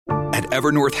At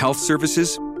Evernorth Health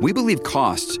Services, we believe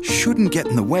costs shouldn't get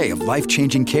in the way of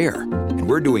life-changing care, and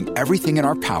we're doing everything in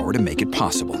our power to make it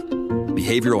possible.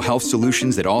 Behavioral health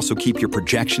solutions that also keep your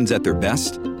projections at their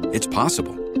best? It's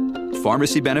possible.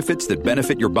 Pharmacy benefits that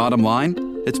benefit your bottom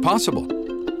line? It's possible.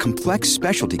 Complex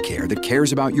specialty care that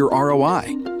cares about your ROI?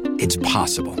 It's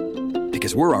possible.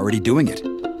 Because we're already doing it.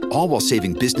 All while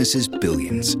saving businesses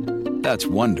billions. That's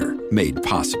Wonder made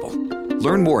possible.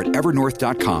 Learn more at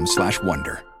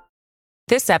evernorth.com/wonder.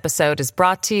 This episode is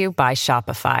brought to you by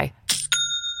Shopify.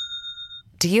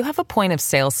 Do you have a point of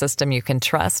sale system you can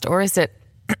trust, or is it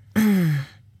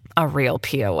a real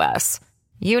POS?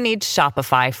 You need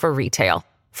Shopify for retail.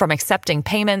 From accepting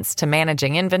payments to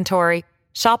managing inventory,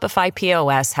 Shopify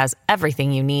POS has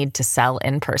everything you need to sell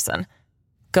in person.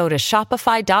 Go to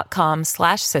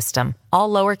shopify.com/system, all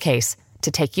lowercase,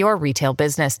 to take your retail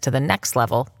business to the next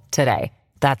level today.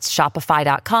 That's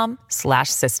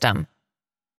shopify.com/system.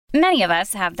 Many of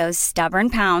us have those stubborn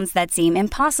pounds that seem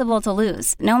impossible to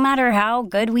lose, no matter how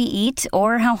good we eat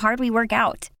or how hard we work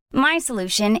out. My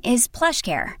solution is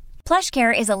PlushCare.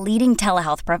 PlushCare is a leading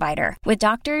telehealth provider with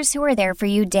doctors who are there for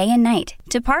you day and night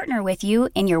to partner with you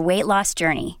in your weight loss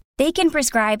journey. They can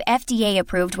prescribe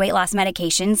FDA-approved weight loss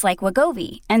medications like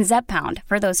Wegovy and Zepbound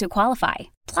for those who qualify.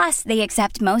 Plus, they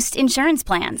accept most insurance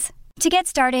plans. To get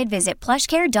started, visit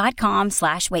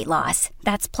plushcare.com/weight loss.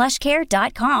 That's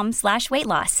plushcare.com/weight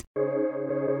loss.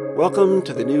 Welcome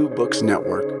to the New Books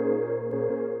Network.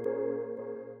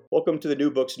 Welcome to the New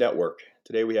Books Network.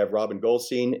 Today we have Robin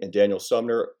Goldstein and Daniel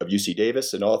Sumner of UC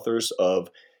Davis and authors of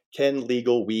Can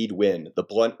Legal Weed Win? The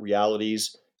Blunt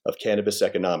Realities of Cannabis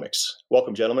Economics.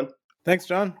 Welcome, gentlemen. Thanks,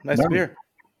 John. Nice to be here.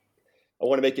 I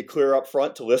want to make it clear up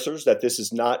front to listeners that this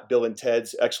is not Bill and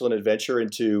Ted's excellent adventure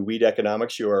into weed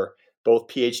economics. You are both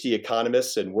PhD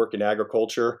economists and work in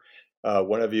agriculture.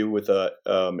 One of you with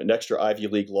an extra Ivy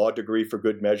League law degree for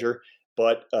good measure.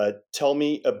 But tell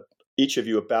me, each of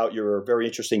you, about your very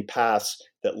interesting paths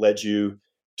that led you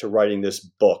to writing this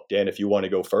book. Dan, if you want to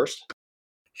go first.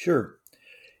 Sure.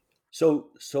 So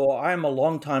I'm a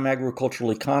longtime agricultural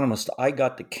economist. I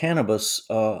got to cannabis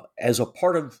as a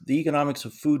part of the economics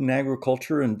of food and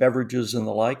agriculture and beverages and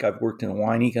the like. I've worked in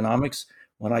wine economics.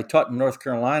 When I taught in North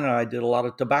Carolina, I did a lot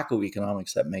of tobacco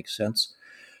economics. That makes sense.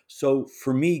 So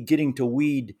for me, getting to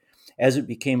weed as it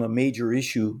became a major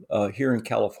issue here in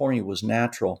California was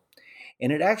natural.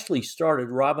 And it actually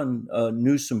started, Robin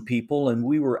knew some people, and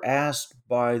we were asked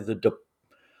by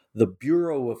the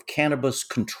Bureau of Cannabis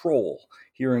Control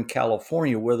here in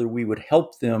California whether we would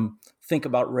help them think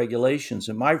about regulations.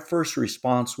 And my first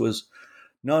response was,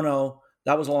 no,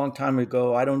 that was a long time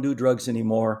ago. I don't do drugs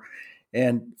anymore.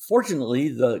 And fortunately,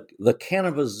 the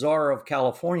cannabis czar of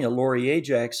California, Lori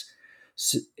Ajax,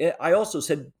 I also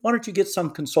said, why don't you get some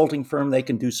consulting firm? They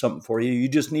can do something for you. You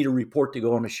just need a report to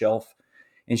go on a shelf.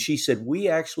 And she said, we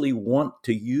actually want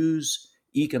to use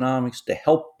economics to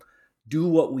help do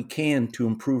what we can to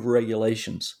improve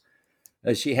regulations.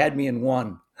 She had me in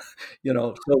one,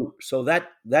 so that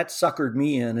suckered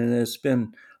me in, and it's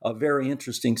been a very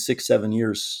interesting 6-7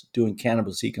 years doing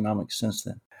cannabis economics since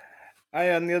then.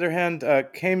 I, on the other hand,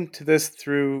 came to this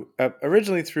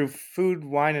originally through food,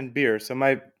 wine, and beer.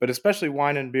 But especially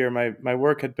wine and beer. My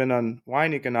work had been on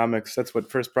wine economics. That's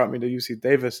what first brought me to UC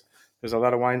Davis. There's a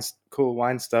lot of cool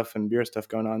wine stuff and beer stuff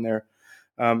going on there.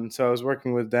 So I was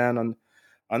working with Dan on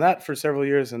that for several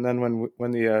years, and then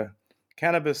when the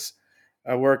cannabis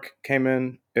work came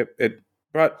in, it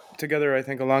brought together, I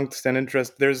think, a long-standing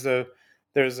interest. There's a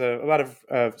lot of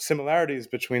similarities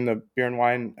between the beer and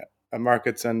wine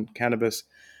markets and cannabis,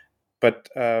 but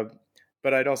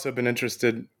I'd also been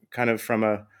interested kind of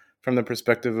from the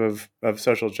perspective of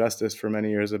social justice for many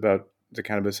years about the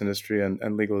cannabis industry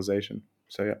and legalization.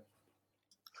 So yeah.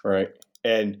 All right.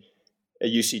 And at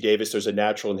UC Davis, there's a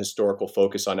natural and historical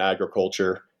focus on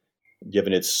agriculture,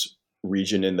 given its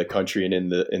region in the country and in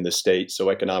the state. So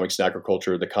economics and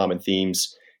agriculture are the common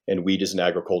themes, and weed is an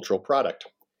agricultural product.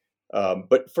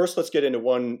 But first, let's get into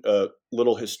one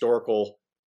little historical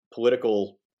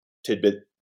political tidbit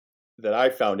that I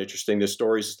found interesting. The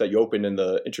stories that you opened in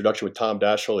the introduction with Tom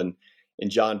Daschle and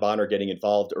John Bonner getting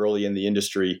involved early in the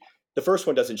industry. The first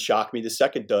one doesn't shock me. The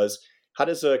second does. How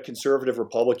does a conservative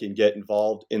Republican get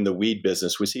involved in the weed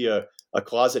business? Was he a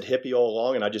closet hippie all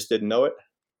along and I just didn't know it?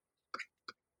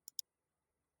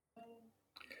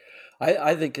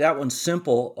 I think that one's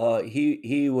simple.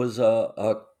 He was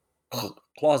a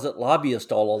closet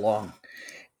lobbyist all along,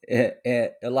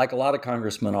 like a lot of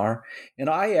congressmen are. And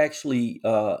I actually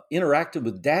interacted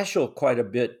with Daschle quite a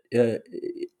bit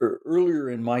earlier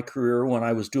in my career when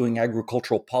I was doing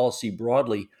agricultural policy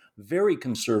broadly. Very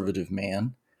conservative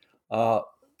man.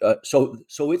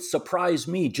 so it surprised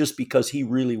me just because he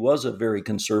really was a very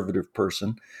conservative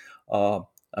person.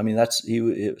 I mean,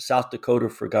 he South Dakota,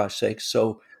 for gosh sakes.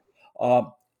 So,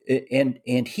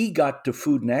 and he got to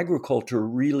food and agriculture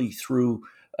really through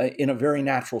in a very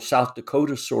natural South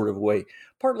Dakota sort of way,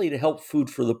 partly to help food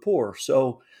for the poor.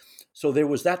 So there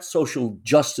was that social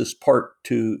justice part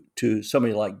to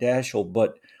somebody like Daschle,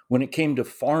 but when it came to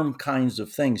farm kinds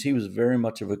of things, he was very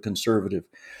much of a conservative.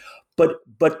 But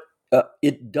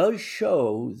it does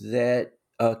show that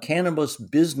cannabis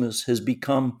business has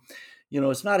become,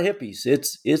 it's not hippies.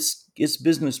 It's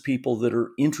business people that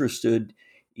are interested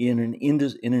in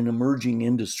an emerging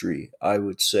industry, I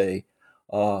would say,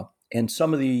 and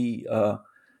some of the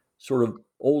sort of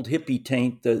old hippie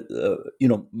taint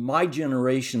that my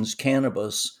generation's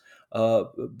cannabis.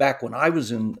 Back when I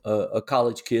was a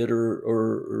college kid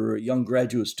or a young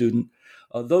graduate student,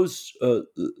 those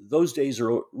days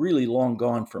are really long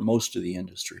gone for most of the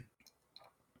industry.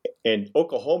 And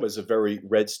Oklahoma is a very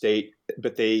red state,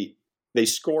 but they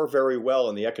score very well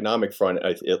on the economic front,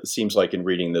 it seems like, in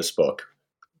reading this book.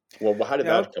 Well, how did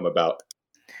that come about?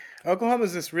 Oklahoma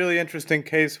is this really interesting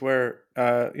case where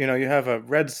you have a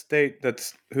red state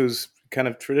whose kind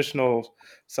of traditional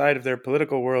side of their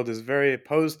political world is very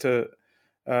opposed to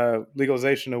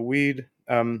legalization of weed,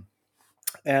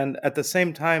 and at the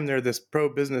same time they're this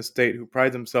pro-business state who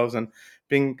pride themselves on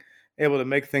being able to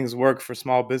make things work for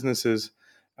small businesses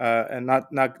and not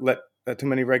let too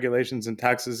many regulations and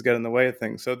taxes get in the way of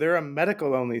things. So they're a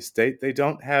medical-only state. They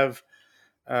don't have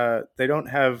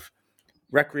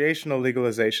recreational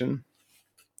legalization,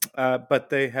 but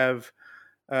they have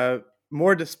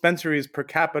more dispensaries per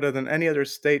capita than any other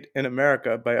state in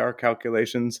America by our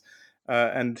calculations,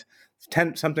 and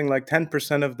something like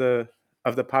 10% of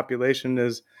the population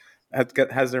has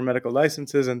their medical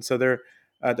licenses, and so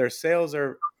their sales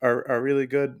are really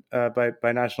good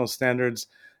by national standards.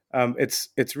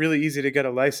 It's really easy to get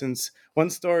a license. One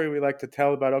story we like to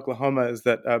tell about Oklahoma is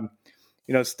that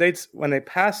states, when they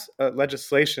pass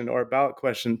legislation or a ballot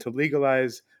question to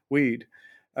legalize weed,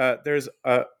 there's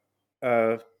a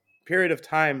period of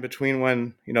time between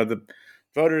when the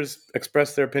voters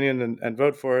express their opinion and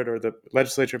vote for it, or the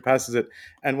legislature passes it,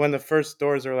 and when the first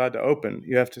stores are allowed to open.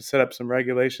 You have to set up some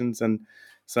regulations and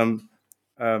some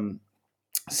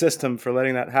system for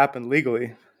letting that happen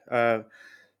legally,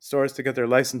 stores to get their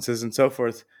licenses and so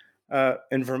forth.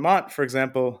 In Vermont, for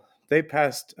example, they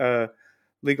passed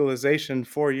legalization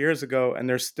 4 years ago, and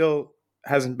there still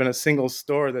hasn't been a single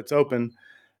store that's open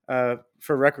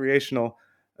for recreational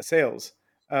sales.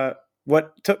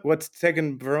 What's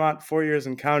taken Vermont 4 years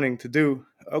and counting to do,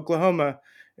 Oklahoma,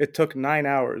 it took 9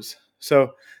 hours.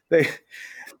 So they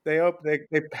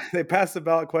passed the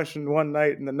ballot question one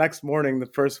night, and the next morning the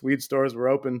first weed stores were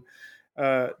open.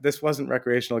 This wasn't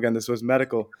recreational again; this was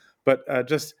medical. But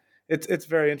it's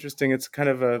very interesting. It's kind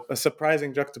of a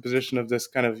surprising juxtaposition of this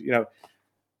kind of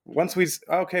once we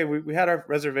had our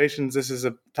reservations, this is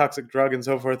a toxic drug and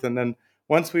so forth, and then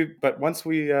once we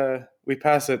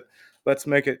pass it, let's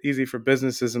make it easy for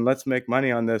businesses and let's make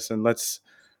money on this and let's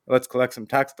collect some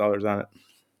tax dollars on it.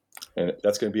 And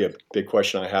that's going to be a big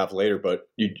question I have later, but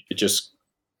it just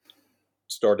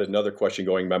started another question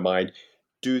going in my mind.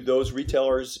 Do those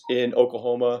retailers in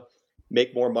Oklahoma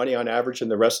make more money on average than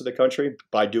the rest of the country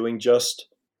by doing just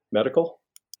medical?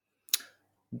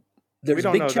 There's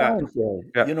a big challenge there.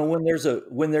 Yeah. When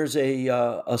there's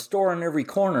a store on every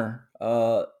corner,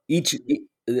 and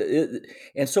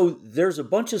so there's a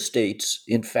bunch of states,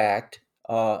 in fact,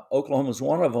 Oklahoma is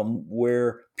one of them,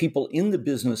 where people in the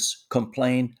business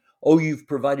complain, "Oh, you've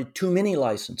provided too many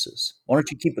licenses. Why don't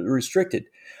you keep it restricted?"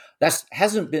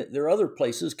 Hasn't been. There are other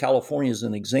places. California is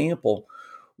an example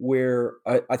where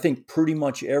I think pretty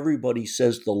much everybody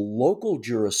says the local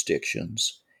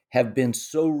jurisdictions have been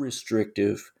so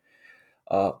restrictive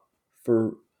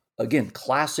for, again,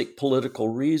 classic political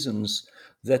reasons,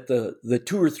 that the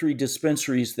 2 or 3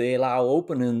 dispensaries they allow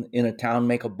open in a town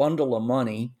make a bundle of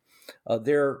money.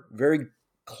 They're very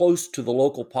close to the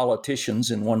local politicians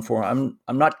in one form.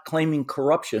 I'm not claiming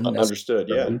corruption. Understood,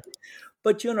 yeah.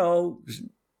 But,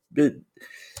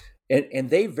 and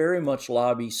they very much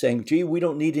lobby saying, "Gee, we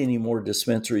don't need any more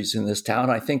dispensaries in this town.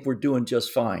 I think we're doing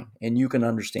just fine." And you can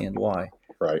understand why.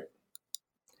 Right.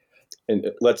 And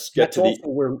let's get That's also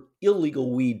where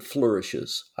illegal weed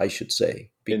flourishes, I should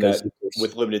say, because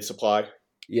with limited supply.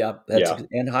 Yeah,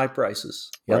 and high prices.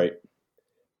 Yep. Right.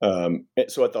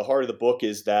 So at the heart of the book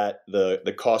is that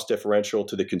the cost differential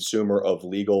to the consumer of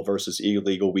legal versus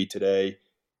illegal weed today,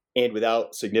 and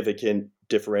without significant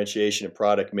differentiation in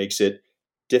product, makes it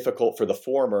difficult for the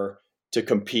former to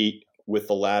compete with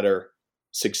the latter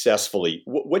successfully.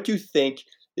 What do you think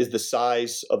is the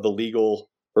size of the legal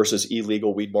versus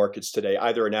illegal weed markets today,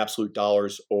 either in absolute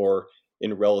dollars or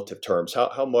in relative terms?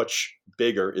 How much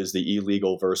bigger is the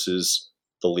illegal versus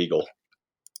the legal?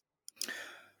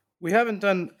 We haven't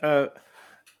done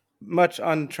much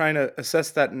on trying to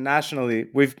assess that nationally.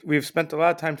 We've spent a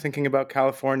lot of time thinking about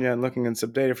California and looking at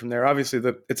some data from there. Obviously,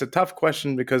 it's a tough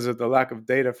question because of the lack of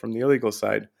data from the illegal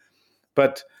side.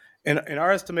 But in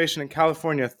our estimation, in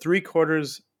California,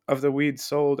 3/4 of the weed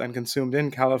sold and consumed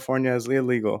in California is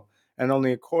illegal, and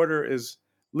only 1/4 is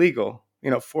legal.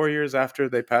 4 years after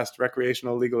they passed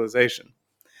recreational legalization,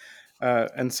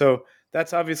 and so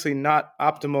that's obviously not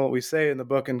optimal. We say in the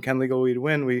book, "And Can Legal Weed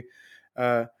Win?" We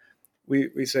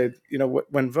say,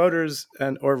 when voters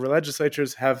or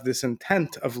legislatures have this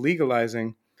intent of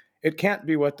legalizing, it can't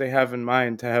be what they have in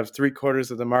mind to have 3/4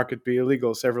 of the market be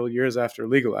illegal several years after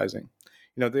legalizing.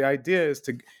 The idea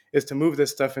is to move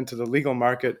this stuff into the legal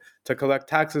market, to collect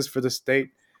taxes for the state,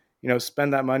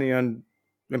 spend that money on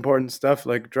important stuff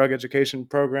like drug education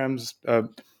programs,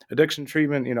 addiction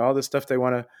treatment, all the stuff they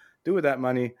want to do with that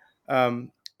money,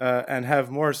 and have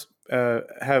more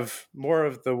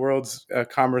of the world's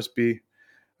commerce be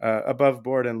above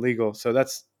board and legal. So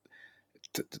that's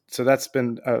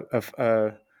been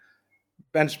a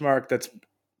benchmark that's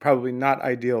probably not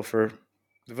ideal for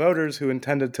the voters who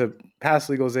intended to pass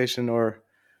legalization or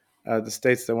the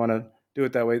states that want to do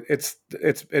it that way.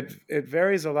 It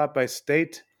varies a lot by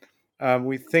state.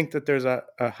 We think that there's a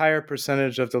higher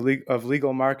percentage of of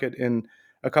legal market in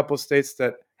a couple of states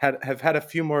that have had a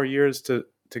few more years to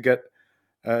get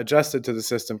adjusted to the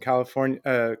system.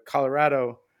 California,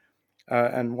 Colorado,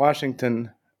 and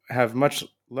Washington have much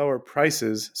lower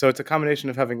prices. So it's a combination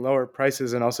of having lower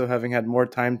prices and also having had more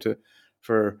time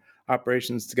for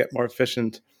operations to get more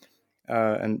efficient,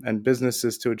 and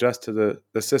businesses to adjust to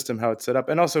the system, how it's set up,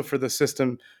 and also for the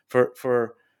system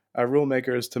for rule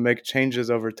makers to make changes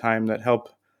over time that help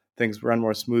things run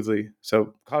more smoothly.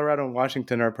 So Colorado and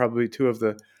Washington are probably two of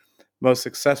the most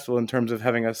successful in terms of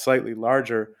having a slightly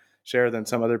larger share than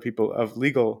some other people of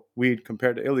legal weed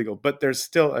compared to illegal. But there's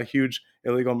still a huge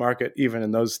illegal market even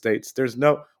in those states.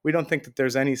 We don't think that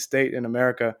there's any state in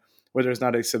America where there's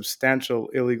not a substantial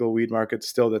illegal weed market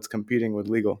still that's competing with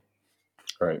legal.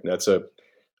 Right. That's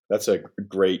a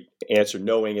great answer,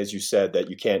 knowing, as you said, that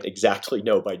you can't exactly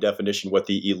know by definition what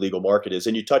the illegal market is.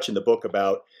 And you touch in the book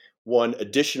about one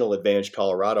additional advantage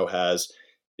Colorado has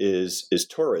is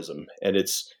tourism. And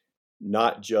it's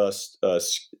not just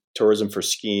tourism for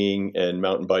skiing and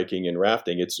mountain biking and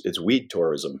rafting. It's weed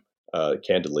tourism,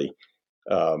 candidly.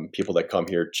 People that come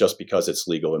here just because it's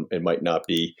legal and might not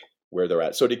be where they're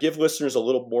at. So to give listeners a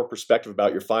little more perspective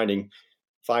about your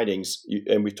findings,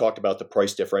 and we've talked about the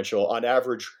price differential. On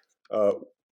average,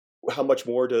 how much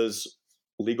more does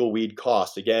legal weed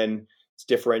cost? Again, it's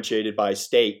differentiated by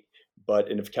state,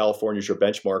 but if California is your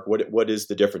benchmark, what is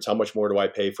the difference? How much more do I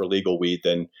pay for legal weed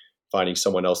than finding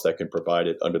someone else that can provide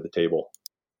it under the table?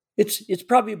 It's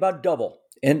probably about double.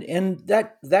 And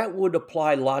that would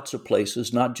apply lots of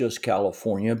places, not just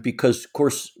California, because of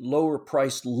course lower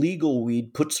priced legal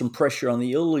weed puts some pressure on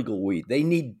the illegal weed. They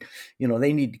need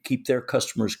to keep their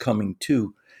customers coming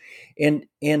too. And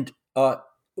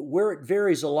where it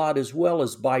varies a lot as well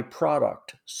is by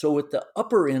product. So at the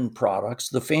upper end products,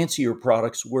 the fancier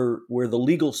products where the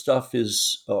legal stuff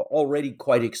is already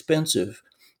quite expensive,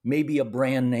 maybe a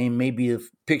brand name, maybe a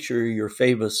picture of your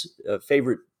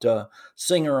favorite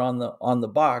singer on the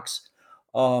box,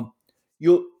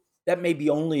 that may be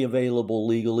only available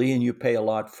legally, and you pay a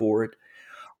lot for it.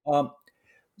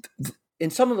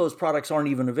 And some of those products aren't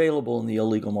even available in the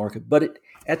illegal market. But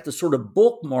at the sort of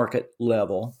bulk market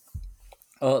level,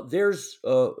 there's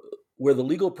where the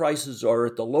legal prices are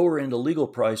at the lower end of legal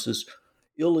prices.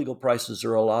 Illegal prices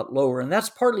are a lot lower, and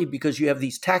that's partly because you have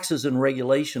these taxes and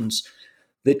regulations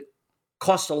that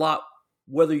cost a lot,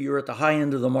 whether you're at the high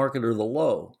end of the market or the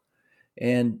low.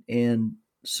 And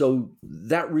so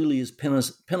that really is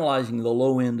penalizing the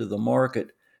low end of the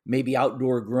market, maybe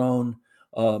outdoor grown,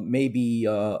 maybe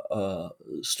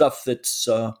stuff that's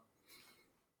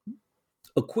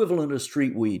equivalent of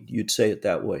street weed, you'd say it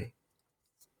that way.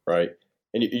 Right.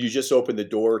 And you just opened the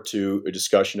door to a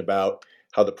discussion about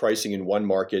how the pricing in one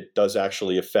market does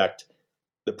actually affect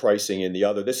the pricing in the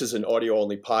other. This is an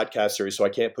audio-only podcast series, so I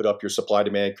can't put up your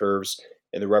supply-demand curves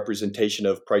and the representation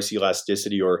of price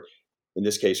elasticity, or in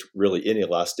this case, really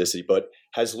inelasticity. But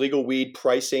has illegal weed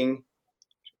pricing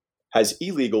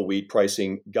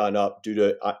gone up due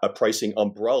to a pricing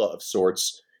umbrella of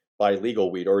sorts by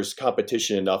legal weed, or is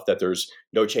competition enough that there's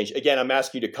no change? Again, I'm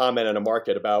asking you to comment on a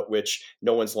market about which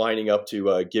no one's lining up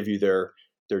to give you their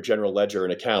general ledger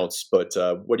and accounts. But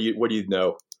what do you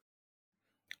know?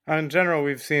 In general,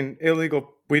 we've seen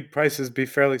illegal weed prices be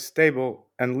fairly stable,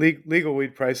 and legal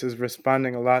weed prices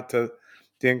responding a lot to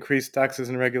the increased taxes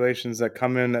and regulations that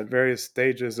come in at various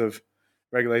stages of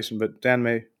regulation. But Dan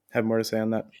may have more to say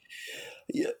on that.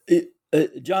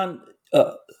 John,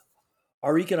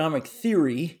 our economic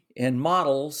theory and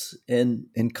models and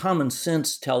common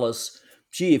sense tell us,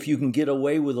 gee, if you can get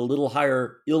away with a little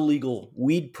higher illegal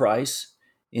weed price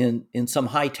in some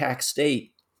high tax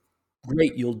state,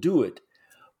 great, you'll do it.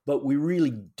 But we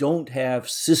really don't have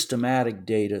systematic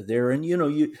data there. And,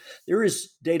 there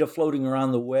is data floating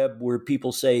around the web where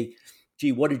people say,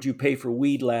 gee, what did you pay for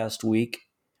weed last week?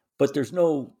 But there's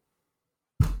no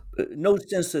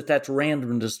sense that that's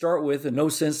random to start with, and no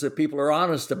sense that people are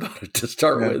honest about it to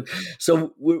start with.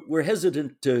 So we're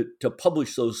hesitant to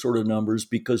publish those sort of numbers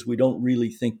because we don't really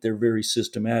think they're very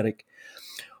systematic.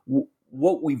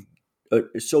 What we've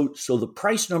so the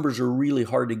price numbers are really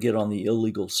hard to get on the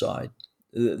illegal side.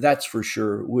 That's for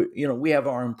sure. We have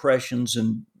our impressions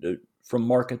and from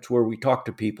markets where we talk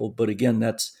to people, but again,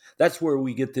 that's where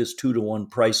we get this 2-to-1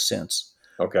 price sense.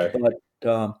 Okay.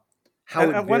 But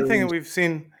one thing that we've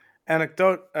seen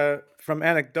from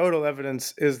anecdotal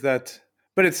evidence is that,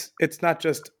 but it's not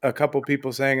just a couple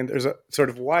people saying, and there's a sort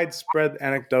of widespread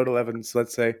anecdotal evidence,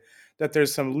 let's say, that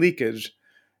there's some leakage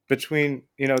between,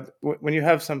 when you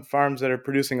have some farms that are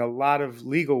producing a lot of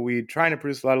legal weed, trying to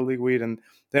produce a lot of legal weed, and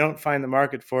they don't find the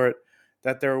market for it,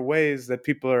 that there are ways that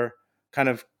people are kind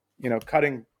of,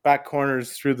 cutting back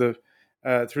corners through the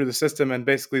system, and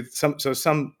basically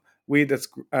some weed that's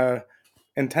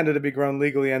intended to be grown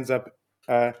legally ends up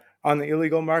on the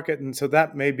illegal market, and so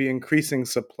that may be increasing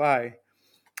supply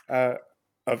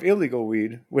of illegal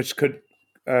weed, which could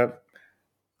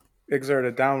exert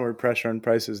a downward pressure on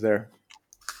prices there.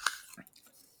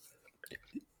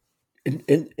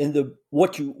 And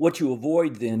what you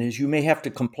avoid then is you may have to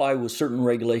comply with certain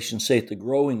regulations, say at the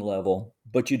growing level,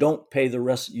 but you don't pay the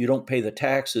rest. You don't pay the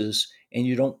taxes, and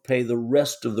you don't pay the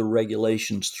rest of the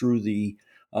regulations through the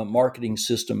marketing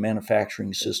system,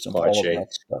 manufacturing system, all of that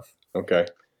stuff. Okay.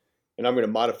 And I'm going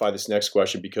to modify this next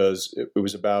question because it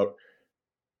was about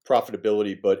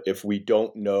profitability. But if we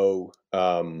don't know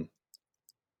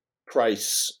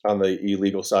price on the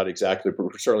illegal side exactly, but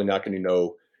we're certainly not going to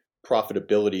know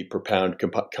profitability per pound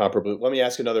comparable. Let me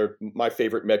ask my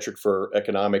favorite metric for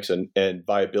economics and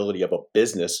viability of a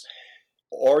business.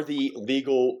 Are the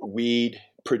legal weed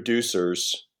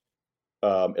producers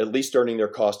at least earning their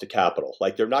cost of capital?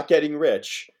 Like, they're not getting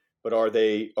rich, but are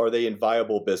they in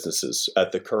viable businesses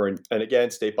at the current, and again,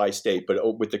 state by state, but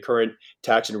with the current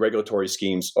tax and regulatory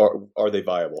schemes, are they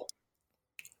viable?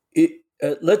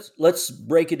 Let's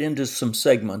break it into some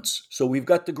segments. So we've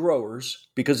got the growers,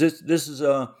 because this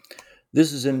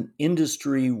is an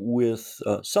industry with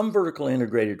some vertical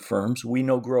integrated firms. We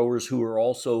know growers who are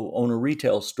also own a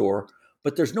retail store,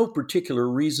 but there's no particular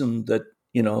reason that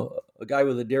a guy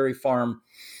with a dairy farm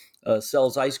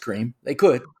sells ice cream. They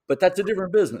could, but that's a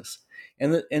different business.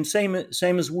 And same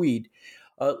as weed.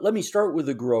 Let me start with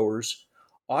the growers.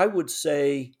 I would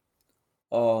say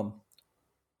between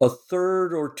a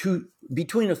third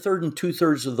and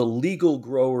 2/3 of the legal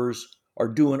growers are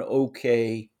doing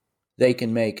okay. They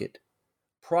can make it.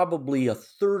 Probably a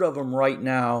third of them right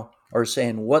now are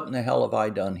saying, what in the hell have I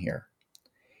done here?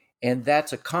 And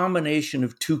that's a combination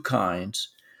of two kinds.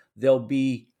 There'll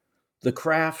be the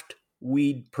craft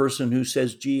weed person who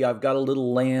says, gee, I've got a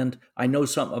little land. I know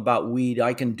something about weed.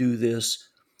 I can do this.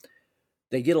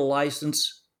 They get a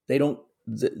license. They're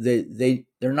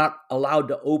not allowed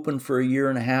to open for a year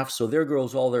and a half. So there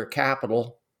goes all their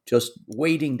capital just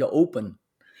waiting to open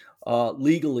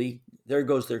legally. There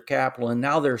goes their capital. And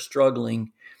now they're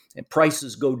struggling, and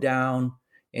prices go down,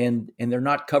 and they're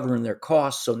not covering their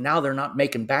costs. So now they're not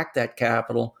making back that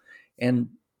capital. And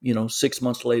 6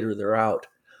 months later, they're out.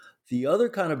 The other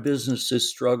kind of businesses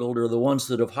struggled are the ones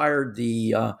that have hired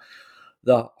the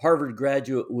Harvard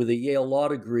graduate with a Yale law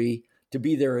degree to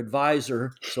be their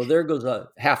advisor. So there goes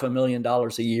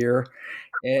 $500,000 a year.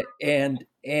 And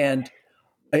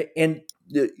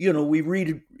we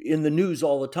read in the news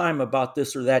all the time about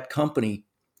this or that company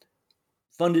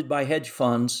funded by hedge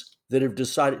funds that have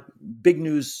decided, big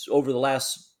news over the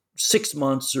last 6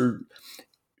 months, or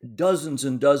dozens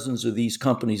and dozens of these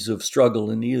companies have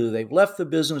struggled, and either they've left the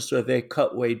business or they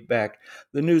cut way back.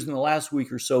 The news in the last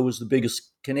week or so was the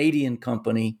biggest Canadian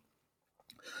company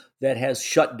that has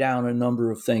shut down a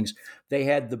number of things. They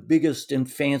had the biggest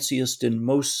and fanciest and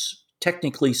most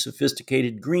technically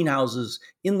sophisticated greenhouses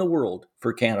in the world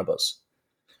for cannabis.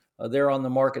 they're on the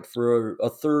market for a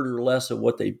third or less of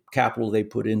what capital they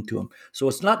put into them. So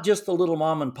it's not just the little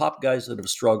mom and pop guys that have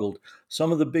struggled.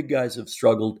 Some of the big guys have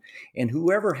struggled, and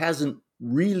whoever hasn't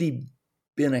really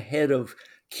been ahead of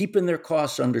keeping their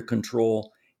costs under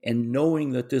control and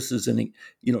knowing that this is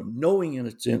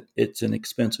it's an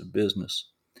expensive business.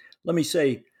 Let me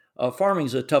say, farming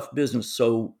is a tough business,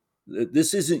 so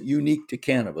this isn't unique to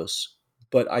cannabis,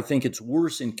 but I think it's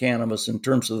worse in cannabis in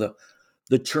terms of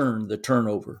the churn, the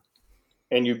turnover.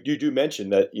 And you do mention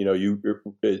that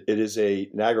it is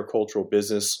an agricultural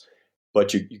business,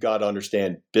 but you got to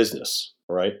understand business,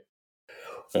 right?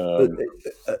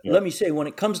 Let me say, when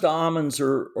it comes to almonds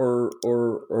or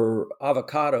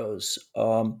avocados,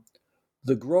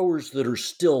 the growers that are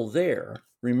still there,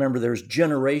 remember there's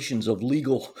generations of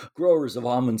legal growers of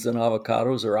almonds and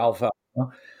avocados or alfalfa.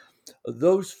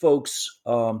 Those folks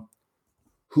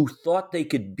who thought they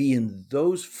could be in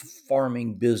those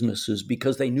farming businesses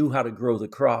because they knew how to grow the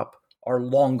crop are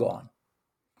long gone.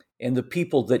 And the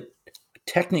people that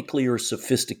technically are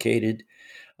sophisticated,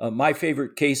 my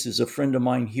favorite case is a friend of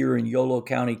mine here in Yolo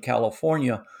County,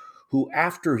 California, who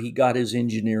after he got his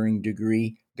engineering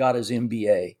degree, got his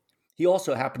MBA. He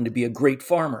also happened to be a great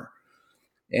farmer.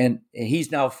 And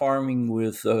he's now farming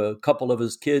with a couple of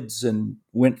his kids and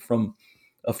went from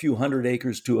a few hundred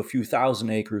acres to a few thousand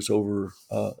acres over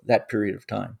that period of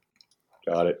time.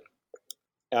 Got it.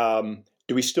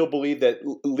 Do we still believe that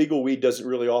legal weed doesn't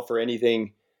really offer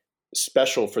anything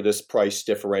special for this price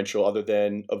differential other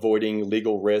than avoiding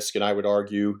legal risk? And I would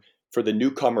argue for the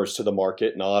newcomers to the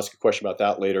market, and I'll ask a question about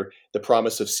that later, the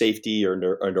promise of safety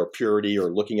or purity or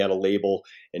looking at a label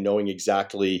and knowing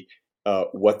exactly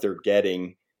what they're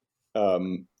getting.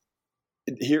 I'll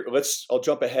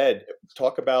jump ahead.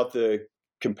 Talk about the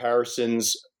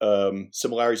comparisons,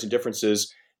 similarities and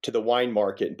differences to the wine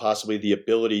market and possibly the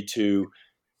ability to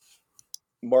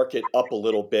market up a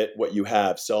little bit what you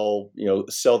have, sell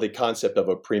the concept of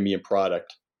a premium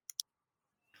product.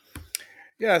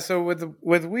 Yeah, so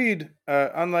with weed,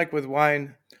 unlike with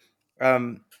wine,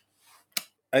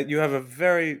 you have a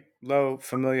very low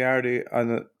familiarity on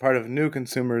the part of new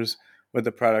consumers with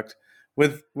the product.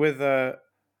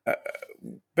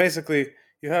 Basically,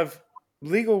 you have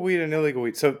legal weed and illegal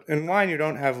weed. So in wine, you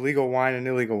don't have legal wine and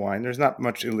illegal wine. There's not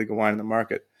much illegal wine in the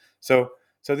market. So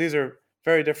these are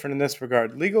very different in this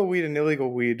regard. Legal weed and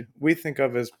illegal weed we think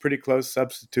of as pretty close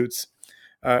substitutes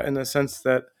in the sense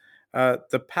that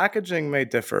the packaging may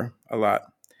differ a lot.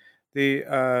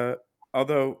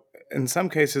 Although in some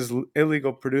cases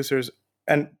illegal producers,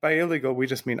 and by illegal we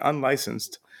just mean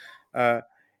unlicensed,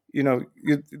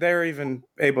 they're even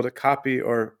able to copy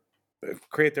or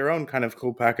create their own kind of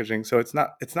cool packaging. So it's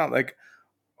not like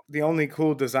the only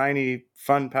cool, designy,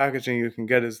 fun packaging you can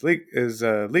get is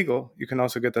legal. You can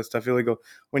also get that stuff illegal.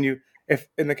 If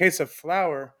in the case of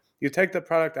flour, you take the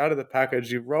product out of the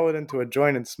package, you roll it into a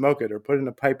joint and smoke it, or put it in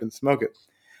a pipe and smoke it.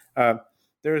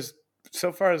 There's,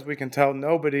 so far as we can tell,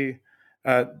 nobody,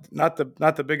 not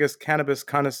the biggest cannabis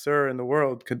connoisseur in the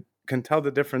world, can tell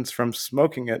the difference from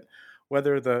smoking it,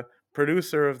 whether the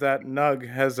producer of that nug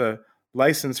has a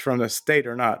license from the state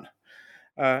or not.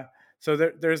 So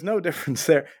there's no difference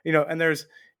there, and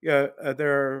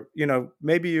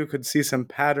maybe you could see some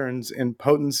patterns in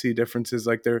potency differences,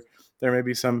 like there may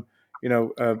be some,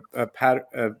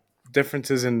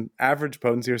 differences in average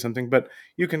potency or something, but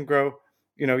you can grow,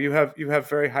 you have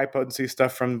very high potency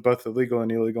stuff from both the legal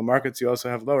and illegal markets. You also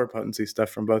have lower potency stuff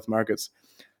from both markets.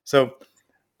 So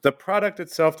the product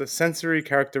itself, the sensory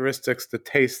characteristics, the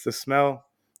taste, the smell,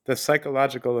 the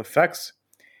psychological effects,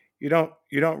 you don't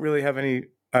really have any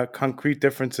concrete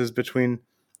differences between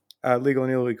legal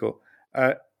and illegal.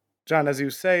 John, as you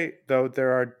say, though,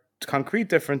 there are concrete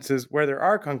differences. Where there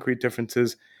are concrete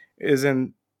differences is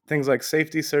in things like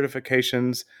safety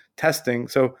certifications, testing.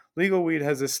 So legal weed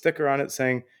has a sticker on it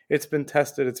saying it's been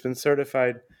tested, it's been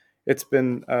certified, it's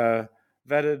been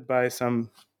vetted by some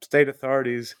state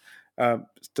authorities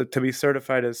to be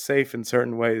certified as safe in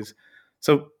certain ways.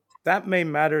 So that may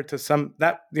matter to some,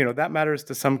 that matters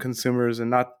to some consumers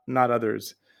and not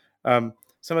others. Some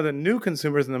of the new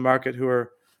consumers in the market who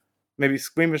are maybe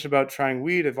squeamish about trying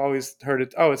weed have always heard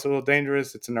it, it's a little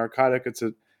dangerous, it's a narcotic, it's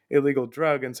an illegal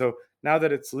drug. And so now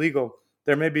that it's legal,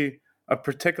 there may be a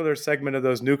particular segment of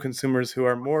those new consumers who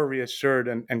are more reassured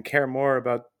and care more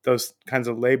about those kinds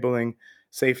of labeling,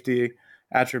 safety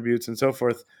attributes, and so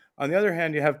forth. On the other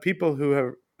hand, you have people who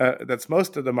have, that's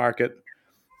most of the market,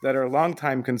 that are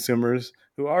longtime consumers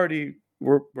who already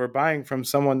were buying from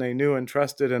someone they knew and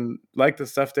trusted and liked the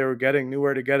stuff they were getting, knew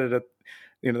where to get it at,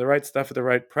 the right stuff at the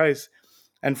right price.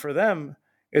 And for them,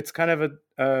 it's kind of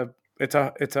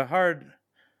it's a hard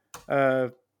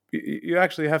you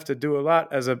actually have to do a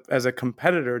lot as a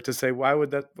competitor to say why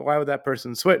would that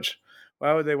person switch?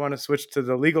 Why would they want to switch to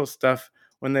the legal stuff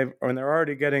when they're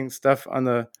already getting stuff on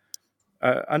the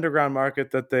underground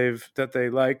market that they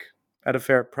like at a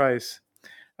fair price?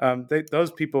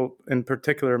 Those people in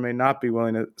particular may not be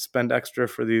willing to spend extra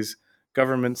for these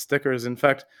government stickers. In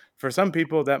fact, for some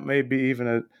people, that may be even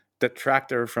a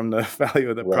detractor from the value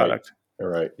of the product. All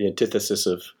right. The antithesis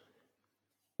of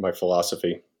my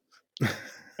philosophy.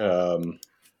 There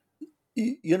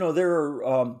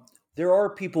are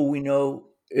people we know,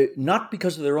 not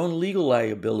because of their own legal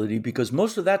liability, because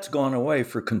most of that's gone away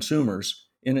for consumers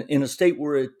in a state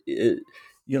where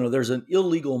there's an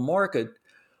illegal market.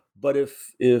 But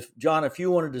if John, if you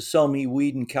wanted to sell me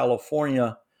weed in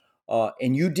California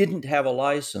and you didn't have a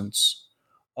license,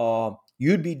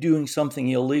 you'd be doing something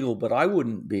illegal, but I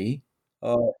wouldn't be.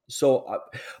 But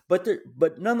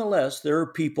nonetheless, there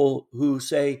are people who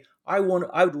say, I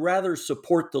would rather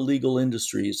support the legal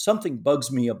industry. Something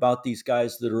bugs me about these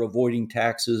guys that are avoiding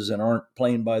taxes and aren't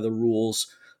playing by the rules.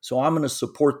 So I'm going to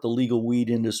support the legal weed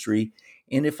industry.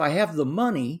 And if I have the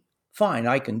money, fine,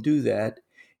 I can do that.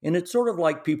 And it's sort of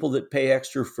like people that pay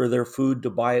extra for their food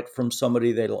to buy it from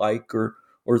somebody they like,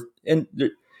 many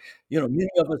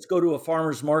of us go to a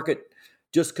farmer's market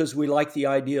just because we like the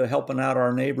idea of helping out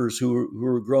our neighbors who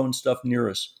are growing stuff near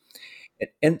us.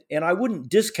 And I wouldn't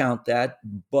discount that,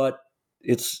 but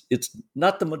it's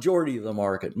not the majority of the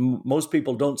market. Most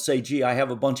people don't say, gee, I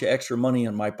have a bunch of extra money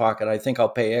in my pocket, I think I'll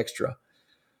pay extra.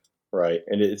 Right.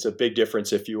 And it's a big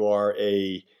difference if you are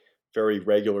a very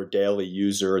regular daily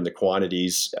user and the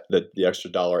quantities that the extra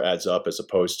dollar adds up, as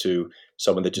opposed to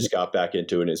someone that just got back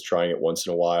into it and is trying it once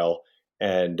in a while.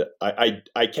 And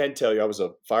I can tell you, I was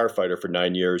a firefighter for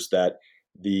 9 years, that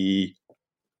the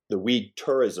weed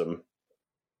tourism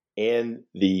and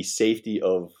the safety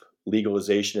of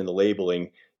legalization and the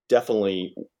labeling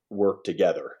definitely work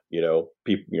together.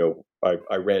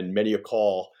 I ran many a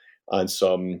call on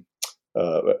some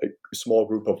small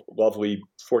group of lovely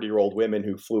 40-year-old women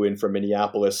who flew in from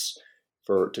Minneapolis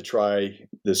to try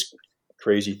this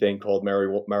crazy thing called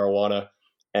marijuana,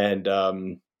 and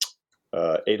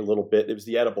ate a little bit. It was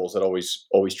the edibles that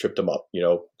always tripped them up,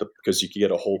 because you could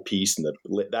get a whole piece, and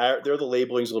the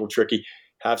labeling's a little tricky.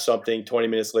 Have something, 20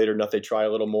 minutes later, nothing, they try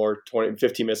a little more,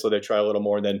 15 minutes later, they try a little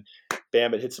more, and then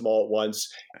bam, it hits them all at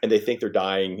once, and they think they're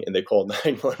dying, and they call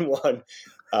 911.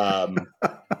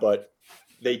 But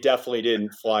they definitely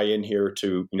didn't fly in here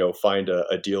to, find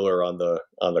a dealer on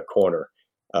the corner.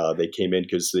 They came in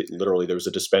because literally there was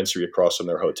a dispensary across from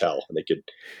their hotel, and they could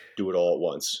do it all at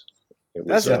once.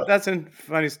 That's a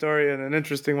funny story and an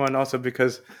interesting one also,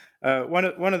 because one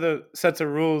of the sets of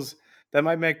rules that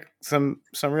might make some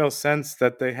real sense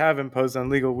that they have imposed on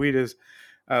legal weed is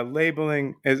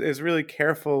labeling is really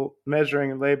careful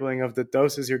measuring and labeling of the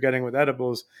doses you're getting with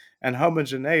edibles and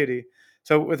homogeneity.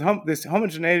 So with this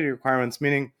homogeneity requirements,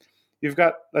 meaning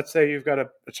let's say you've got a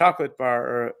chocolate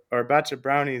bar or a batch of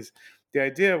brownies. The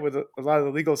idea with a lot of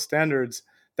the legal standards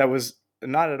that was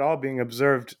not at all being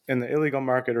observed in the illegal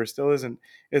market, or still isn't,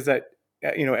 is that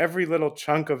every little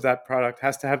chunk of that product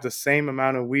has to have the same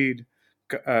amount of weed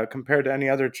compared to any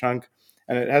other chunk,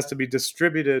 and it has to be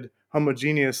distributed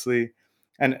homogeneously,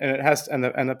 and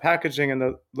the packaging and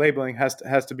the labeling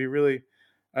has to be really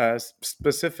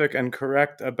specific and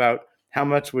correct about how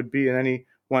much would be in any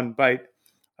one bite.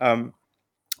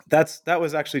 That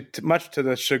was actually much to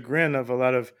the chagrin of a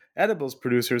lot of edibles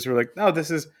producers who were like, no,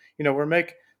 this is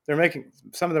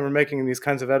some of them are making these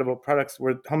kinds of edible products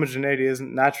where homogeneity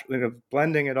isn't naturally,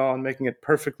 blending it all and making it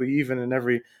perfectly even in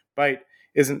every bite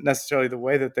isn't necessarily the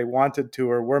way that they wanted to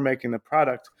or were making the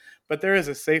product. But there is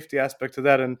a safety aspect to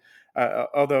that. And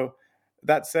although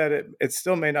that said, it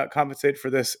still may not compensate for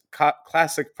this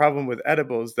classic problem with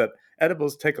edibles, that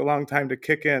edibles take a long time to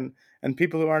kick in. And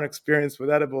people who aren't experienced with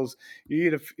edibles, you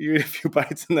eat a few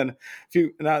bites, and then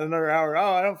another hour,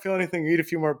 oh, I don't feel anything. You eat a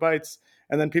few more bites,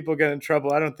 and then people get in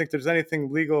trouble. I don't think there's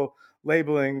anything legal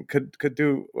labeling could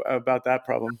do about that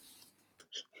problem.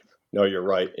 No, you're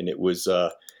right, and it was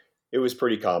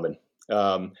pretty common.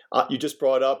 You just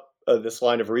brought up this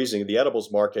line of reasoning. The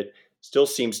edibles market still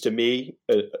seems to me,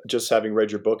 just having read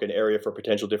your book, an area for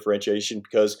potential differentiation,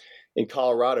 because in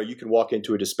Colorado, you can walk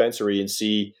into a dispensary and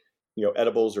see,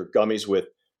 edibles or gummies with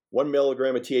 1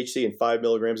 milligram of THC and 5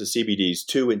 milligrams of CBDs,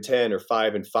 2 and 10 or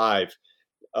 5 and 5.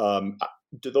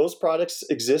 Do those products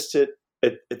exist at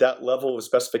that level of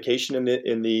specification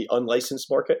in the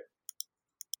unlicensed market?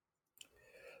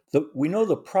 We know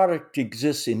the product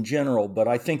exists in general, but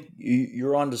I think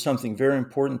you're onto something very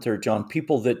important there, John.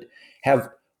 People that have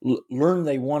learned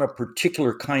they want a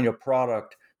particular kind of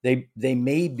product, They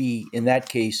may be, in that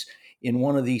case, in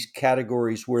one of these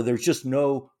categories where there's just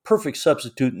no perfect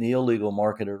substitute in the illegal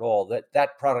market at all.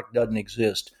 That product doesn't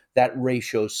exist. That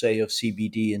ratio, say, of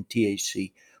CBD and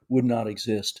THC would not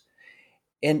exist.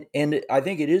 And I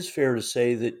think it is fair to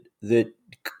say that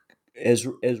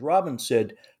as Robin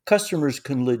said, customers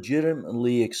can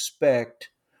legitimately expect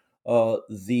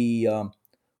the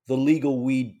legal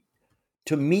weed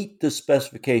to meet the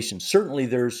specifications. Certainly,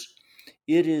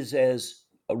 it is as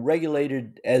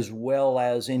regulated as well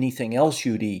as anything else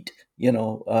you'd eat,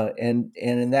 and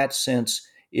in that sense,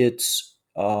 it's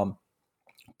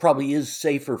probably is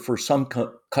safer for some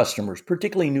customers,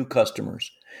 particularly new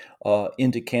customers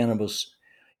into cannabis,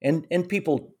 and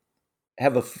people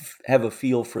have a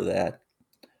feel for that.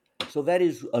 So that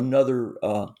is another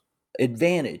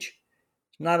advantage.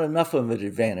 Not enough of an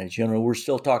advantage. We're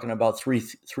still talking about three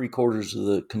quarters of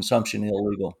the consumption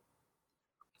illegal.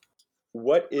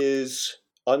 What is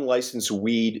unlicensed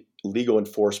weed legal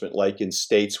enforcement like in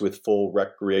states with full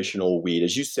recreational weed?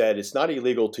 As you said, it's not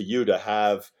illegal to you to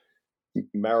have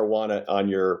marijuana on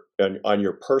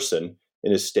your person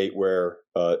in a state where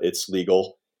it's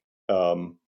legal.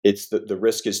 It's the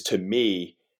risk is to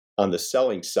me on the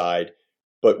selling side.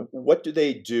 But what do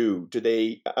they do? Do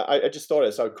they? I just thought of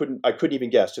this. I couldn't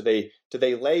even guess. Do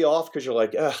they lay off because you're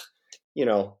like, ugh,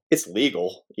 it's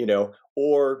legal,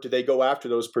 or do they go after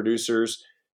those producers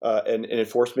and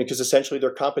enforcement because essentially they're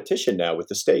competition now with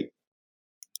the state?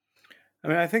 I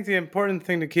mean, I think the important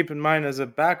thing to keep in mind as a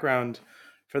background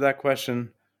for that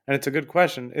question, and it's a good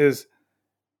question, is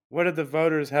what did the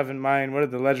voters have in mind? What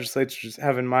did the legislatures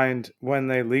have in mind when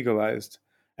they legalized?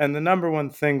 And the number one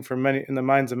thing for many, in the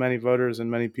minds of many voters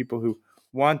and many people who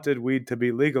wanted weed to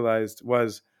be legalized,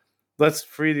 was let's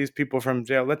free these people from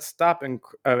jail. Let's stop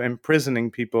imprisoning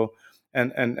people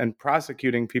and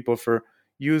prosecuting people for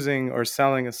using or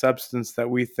selling a substance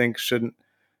that we think shouldn't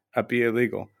be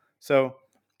illegal. So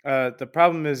the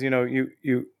problem is,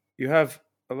 you have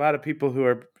a lot of people who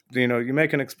are, you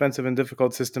make an expensive and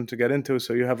difficult system to get into.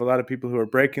 So you have a lot of people who are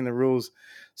breaking the rules,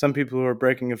 some people who are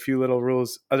breaking a few little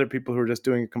rules, other people who are just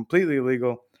doing it completely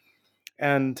illegal.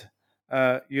 And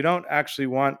you don't actually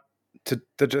want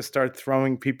to just start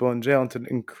throwing people in jail and to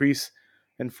increase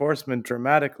enforcement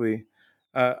dramatically.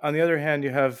 On the other hand,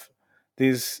 you have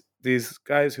these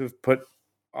guys who've put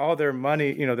all their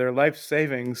money, their life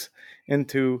savings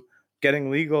into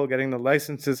getting legal, getting the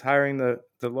licenses, hiring the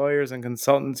lawyers and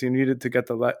consultants you needed to get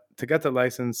the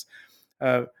license,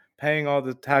 paying all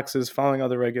the taxes, following all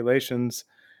the regulations,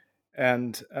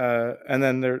 and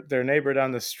then their neighbor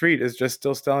down the street is just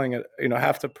still selling it,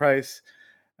 half the price,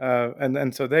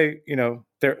 and so they,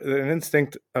 they're an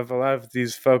instinct of a lot of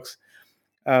these folks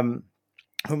who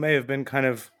may have been kind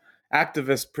of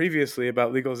activists previously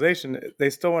about legalization. They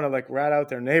still want to rat out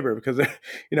their neighbor because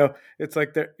it's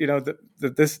like they're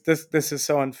this is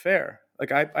so unfair.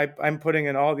 Like I'm putting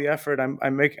in all the effort,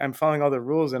 I'm following all the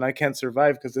rules, and I can't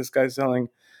survive because this guy's selling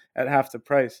at half the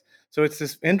price. So it's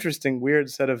this interesting, weird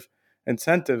set of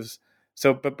incentives.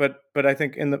 So, but I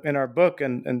think in our book,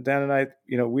 and Dan and I,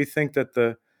 we think that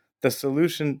the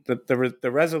solution,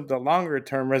 the longer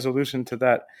term resolution to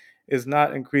that is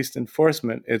not increased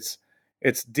enforcement. It's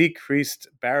decreased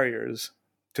barriers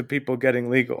to people getting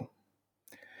legal.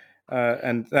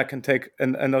 And that can take,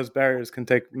 and those barriers can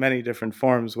take many different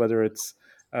forms, whether it's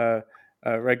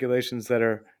regulations that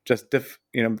are just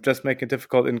make it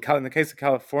difficult. In the case of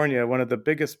California, one of the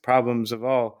biggest problems of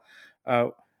all,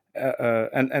 and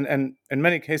in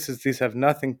many cases these have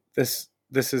nothing. This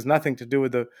has nothing to do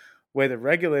with the way the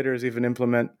regulators even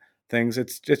implement things.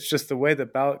 It's just the way the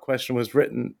ballot question was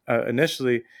written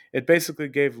initially. It basically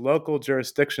gave local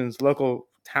jurisdictions, local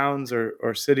towns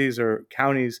or cities or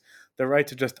counties, the right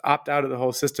to just opt out of the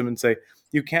whole system and say,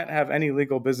 you can't have any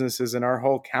legal businesses in our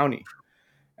whole county.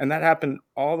 And that happened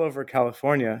all over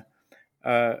California.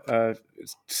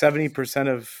 70%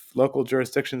 of local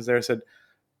jurisdictions there said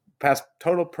passed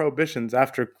total prohibitions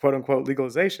after quote unquote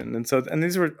legalization. And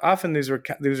these were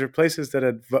places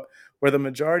that where the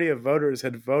majority of voters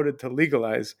had voted to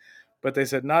legalize, but they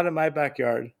said, not in my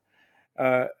backyard.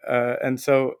 And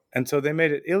so they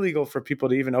made it illegal for people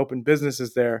to even open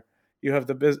businesses there.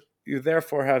 You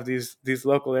therefore have these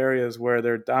local areas where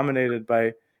they're dominated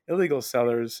by illegal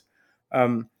sellers.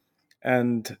 To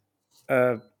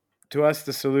us,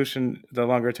 the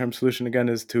longer term solution again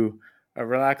is to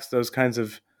relax those kinds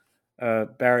of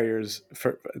barriers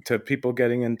to people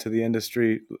getting into the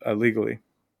industry legally.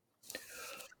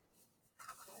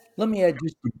 Let me add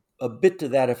just a bit to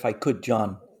that, if I could,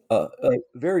 John.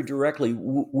 Very directly,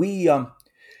 we,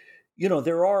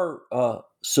 there are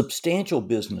substantial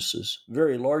businesses,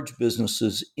 very large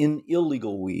businesses in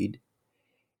illegal weed,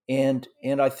 and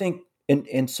I think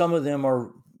and some of them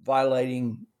are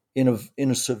violating in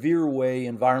a severe way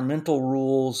environmental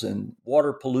rules and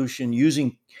water pollution,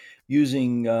 using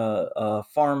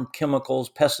farm chemicals,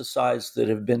 pesticides that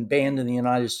have been banned in the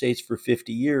United States for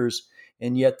 50 years,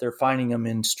 and yet they're finding them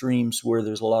in streams where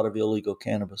there's a lot of illegal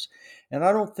cannabis. And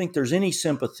I don't think there's any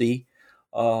sympathy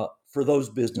for those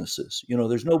businesses.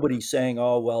 There's nobody saying,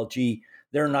 "Oh, well, gee,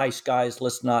 they're nice guys.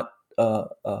 Let's not."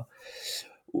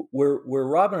 Where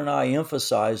Robin and I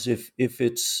emphasize, if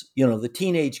it's the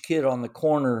teenage kid on the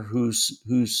corner who's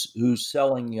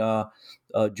selling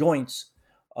joints,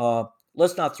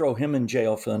 let's not throw him in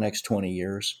jail for the next 20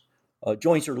 years.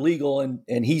 Joints are legal,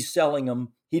 and he's selling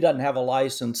them. He doesn't have a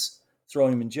license. Throw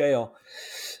him in jail.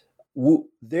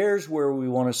 There's where we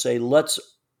want to say, let's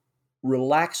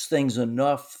relax things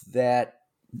enough that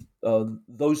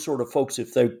those sort of folks,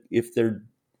 if they're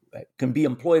can be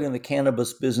employed in the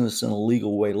cannabis business in a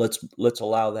legal way, let's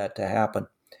allow that to happen.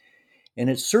 And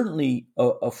it's certainly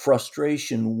a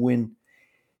frustration when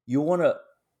you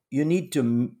need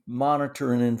to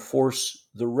monitor and enforce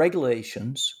the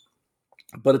regulations,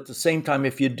 but at the same time,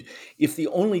 if the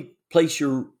only place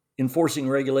you're enforcing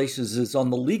regulations is on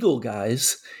the legal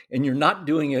guys, and you're not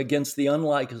doing it against the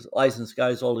unlicensed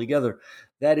guys altogether,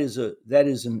 that is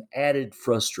an added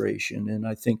frustration, and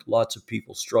I think lots of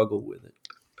people struggle with it.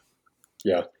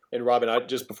 Yeah. And Robin,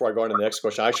 just before I go on to the next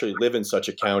question, I actually live in such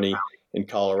a county in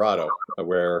Colorado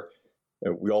where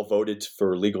we all voted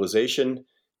for legalization,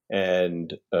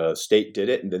 and state did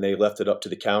it, and then they left it up to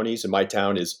the counties. And my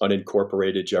town is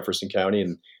unincorporated Jefferson County,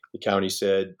 and the county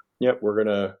said, "Yeah, we're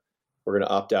gonna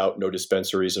opt out, no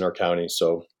dispensaries in our county."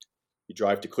 So you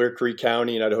drive to Clear Creek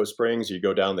County in Idaho Springs, you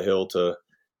go down the hill to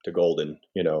Golden,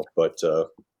 but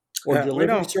or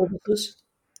delivery services.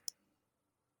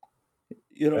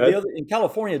 In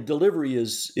California, delivery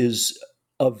is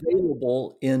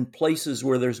available in places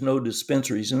where there's no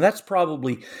dispensaries, and that's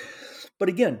probably. But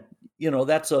again,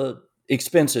 that's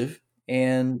expensive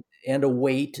and a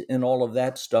wait and all of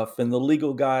that stuff. And the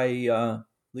legal guy,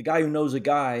 the guy who knows a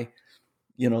guy,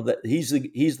 that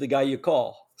he's the guy you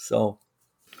call. So,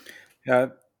 yeah,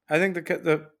 I think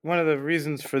the one of the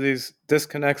reasons for these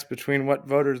disconnects between what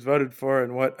voters voted for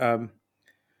and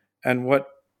what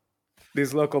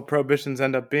these local prohibitions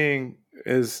end up being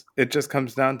is it just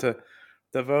comes down to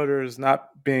the voters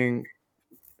not being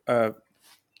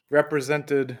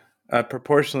represented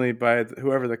proportionally by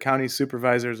whoever the county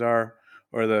supervisors are,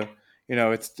 or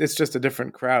it's just a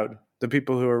different crowd, the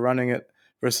people who are running it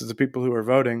versus the people who are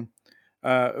voting.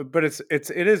 But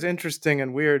it is interesting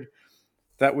and weird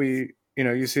that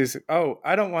you see,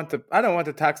 I don't want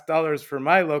the tax dollars for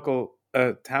my local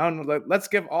town. Let's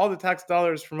give all the tax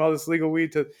dollars from all this legal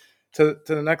weed to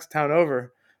the next town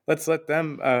over. Let's let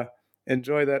them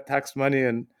enjoy that tax money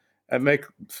and make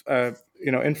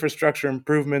infrastructure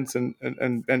improvements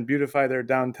and beautify their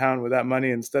downtown with that money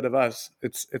instead of us.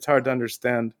 It's hard to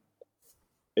understand.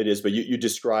 It is, but you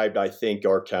described, I think,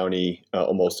 our county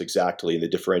almost exactly, the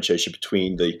differentiation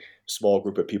between the small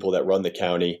group of people that run the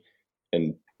county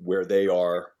and where they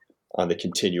are on the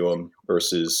continuum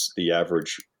versus the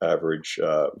average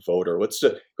voter. Let's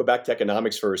go back to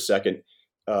economics for a second.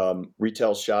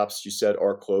 Retail shops, you said,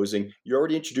 are closing. You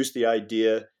already introduced the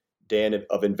idea, Dan,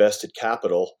 of invested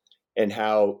capital, and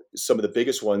how some of the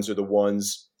biggest ones are the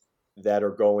ones that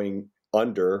are going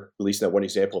under, at least in that one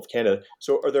example of Canada.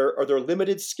 So are there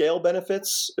limited scale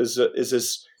benefits? Is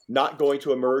this not going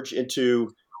to emerge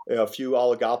into a few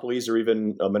oligopolies or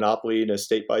even a monopoly in a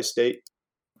state by state?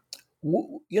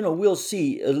 We'll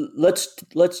see.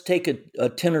 Let's take a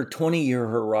 10 or 20 year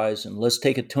horizon. Let's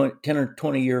take a 10 or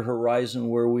 20 year horizon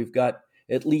where we've got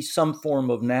at least some form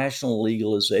of national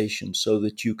legalization, so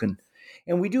that you can.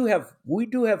 And we do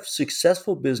have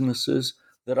successful businesses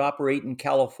that operate in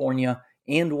California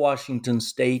and Washington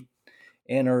State,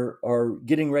 and are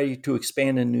getting ready to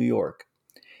expand in New York,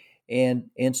 and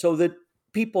so that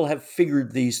people have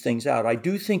figured these things out. I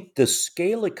do think the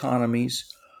scale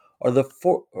economies are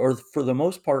for the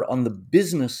most part on the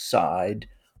business side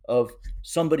of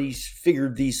somebody's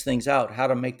figured these things out, how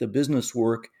to make the business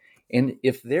work, and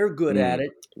if they're good at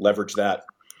it, leverage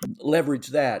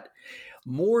that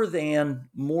more than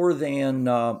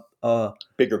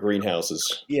bigger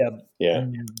greenhouses. Yeah.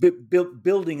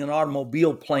 Building an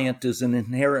automobile plant is an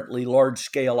inherently large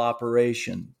scale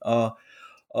operation.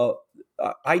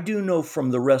 I do know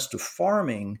from the rest of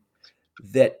farming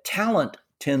that talent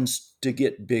tends to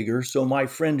get bigger. So my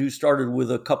friend who started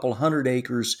with a couple hundred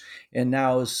acres and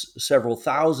now is several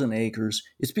thousand acres,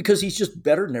 it's because he's just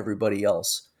better than everybody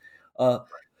else.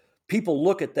 people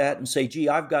look at that and say, gee,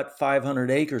 I've got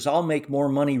 500 acres. I'll make more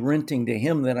money renting to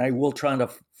him than I will trying to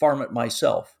farm it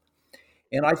myself.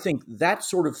 And I think that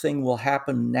sort of thing will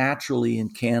happen naturally in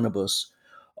cannabis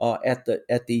at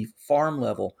the farm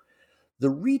level. The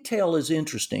retail is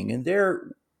interesting, and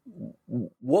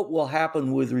what will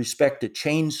happen with respect to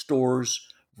chain stores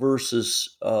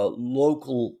versus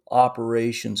local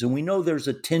operations. And we know there's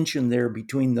a tension there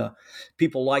between the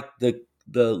people like the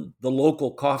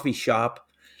local coffee shop,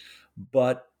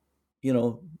 but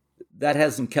that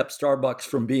hasn't kept Starbucks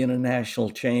from being a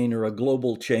national chain or a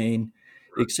global chain,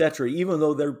 et cetera, even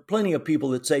though there are plenty of people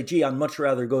that say, gee, I'd much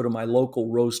rather go to my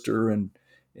local roaster and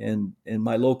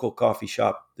my local coffee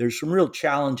shop. There's some real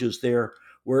challenges there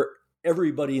where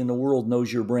everybody in the world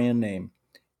knows your brand name.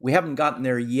 We haven't gotten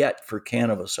there yet for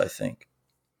cannabis, I think.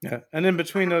 Yeah, and in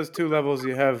between those two levels,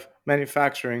 you have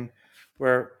manufacturing,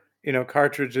 where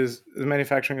cartridges, the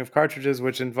manufacturing of cartridges,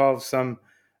 which involves some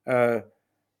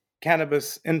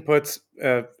cannabis inputs,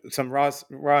 some raw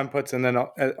inputs, and then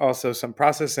also some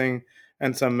processing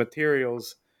and some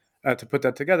materials to put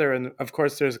that together. And of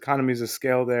course, there's economies of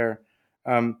scale there,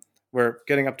 where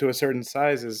getting up to a certain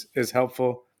size is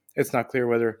helpful. It's not clear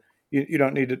whether you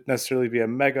don't need to necessarily be a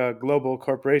mega global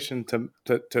corporation to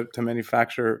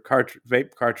manufacture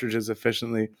vape cartridges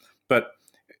efficiently, but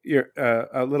you're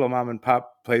a little mom and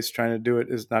pop place trying to do it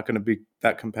is not going to be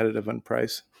that competitive on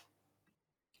price.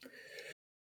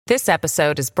 This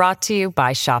episode is brought to you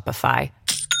by Shopify.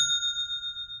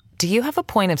 Do you have a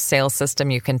point of sale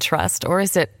system you can trust, or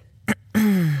is it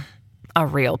a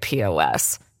real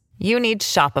POS? You need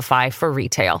Shopify for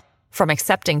retail. From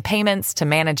accepting payments to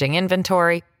managing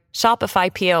inventory,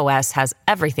 Shopify POS has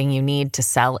everything you need to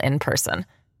sell in person.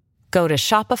 Go to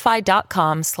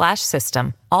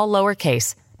shopify.com/system, all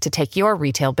lowercase, to take your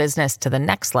retail business to the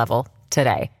next level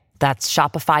today. That's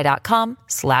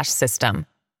shopify.com/system.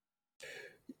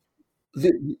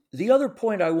 The other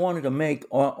point I wanted to make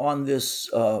on this,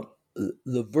 the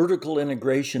vertical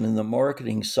integration in the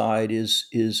marketing side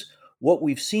is what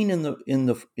we've seen in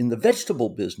the vegetable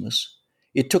business.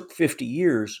 It took 50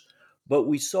 years, but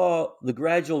we saw the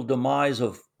gradual demise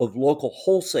of local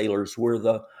wholesalers, where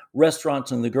the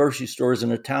restaurants and the grocery stores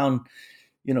in a town,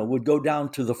 would go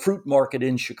down to the fruit market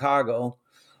in Chicago,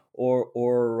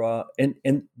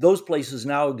 and those places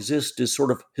now exist as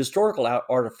sort of historical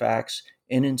artifacts.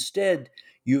 And instead,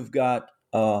 you've got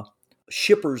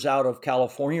shippers out of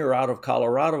California or out of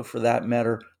Colorado, for that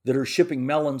matter, that are shipping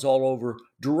melons all over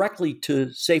directly to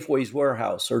Safeway's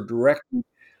warehouse or directly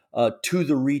to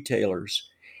the retailers.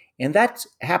 And that's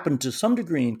happened to some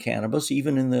degree in cannabis.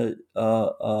 Even in the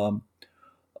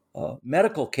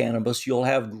medical cannabis, you'll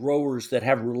have growers that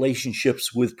have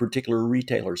relationships with particular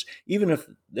retailers. Even if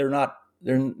they're not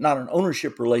an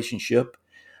ownership relationship,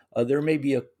 there may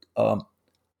be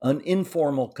an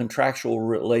informal contractual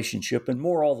relationship, and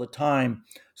more all the time,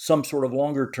 some sort of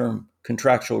longer-term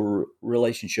contractual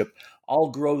relationship. I'll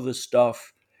grow the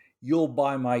stuff, you'll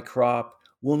buy my crop,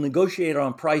 we'll negotiate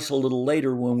on price a little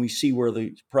later when we see where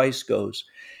the price goes.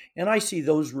 And I see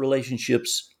those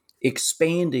relationships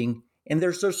expanding, and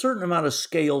there's a certain amount of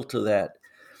scale to that.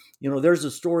 There's a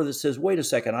store that says, wait a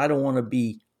second, I don't want to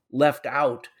be left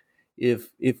out. If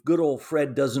good old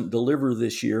Fred doesn't deliver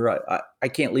this year, I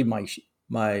can't leave my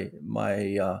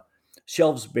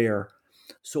shelves bare.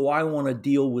 So I want to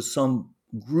deal with some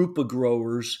group of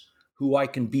growers who I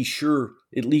can be sure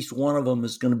at least one of them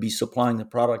is going to be supplying the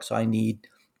products I need.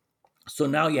 So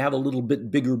now you have a little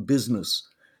bit bigger business,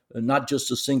 not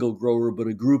just a single grower, but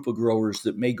a group of growers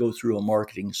that may go through a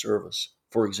marketing service,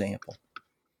 for example.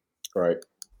 All right.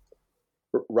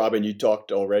 Robin, you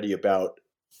talked already about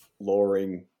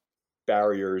lowering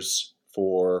barriers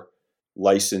for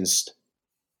licensed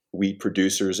weed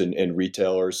producers and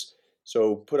retailers.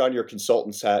 So put on your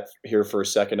consultant's hat here for a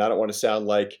second. I don't want to sound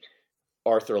like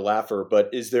Arthur Laffer, but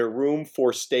is there room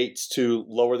for states to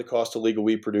lower the cost of legal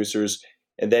weed producers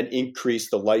and then increase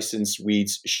the licensed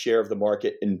weeds share of the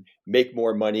market and make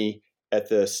more money at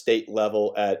the state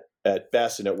level at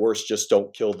best, and at worst, just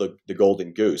don't kill the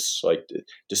golden goose? Like,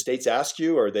 do states ask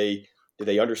you, do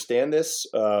they understand this,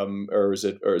 or is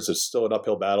it still an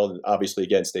uphill battle? And obviously,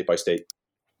 again, state by state.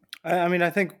 I mean,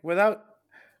 I think without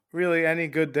really any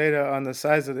good data on the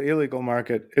size of the illegal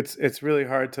market, it's really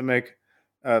hard to make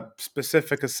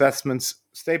specific assessments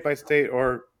state by state,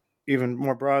 or even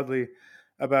more broadly,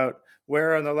 about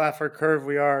where on the Laffer curve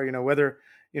we are. Whether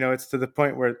it's to the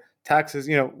point where taxes.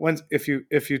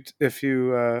 If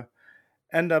you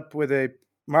end up with a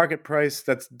market price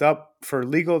that's for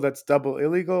legal that's double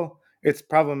illegal, it's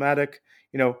problematic.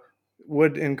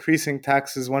 Would increasing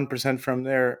taxes 1% from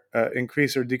there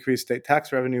increase or decrease state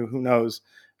tax revenue? Who knows?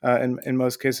 In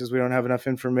most cases, we don't have enough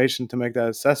information to make that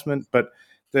assessment. But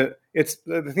the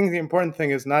important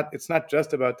thing is it's not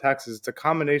just about taxes. It's a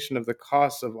combination of the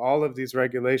costs of all of these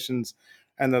regulations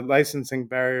and the licensing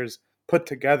barriers put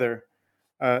together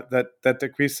that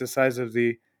decrease the size of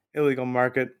the illegal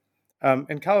market.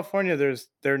 In California,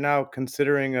 they're now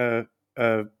considering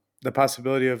the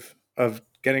possibility of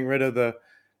getting rid of the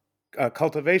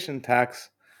cultivation tax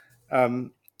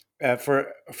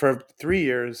for 3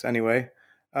 years anyway,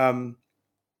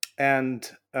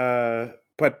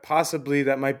 but possibly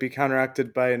that might be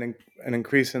counteracted by an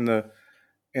increase in the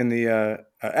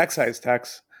excise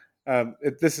tax.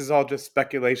 This is all just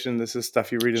speculation. This is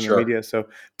stuff you read in the media. So,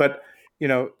 but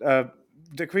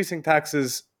decreasing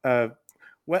taxes. I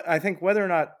think whether or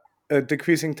not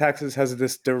decreasing taxes has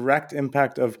this direct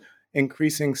impact of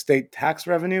increasing state tax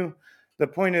revenue, the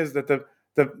point is that the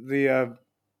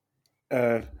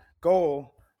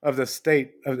goal of the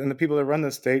state and the people that run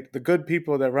the state, the good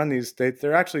people that run these states,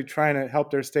 they're actually trying to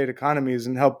help their state economies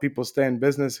and help people stay in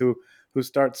business who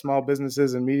start small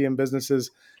businesses and medium businesses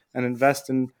and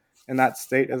invest in that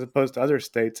state as opposed to other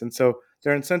states. And so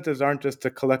their incentives aren't just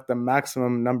to collect the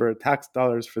maximum number of tax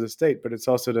dollars for the state, but it's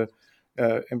also to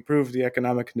improve the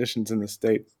economic conditions in the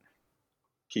state.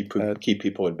 Keep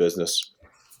people in business.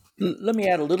 Let me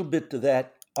add a little bit to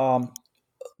that.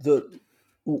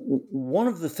 One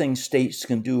of the things states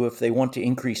can do if they want to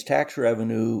increase tax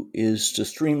revenue is to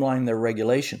streamline their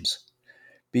regulations,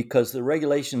 because the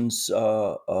regulations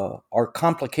are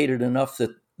complicated enough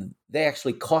that they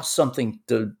actually cost something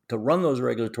to run those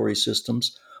regulatory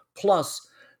systems. Plus,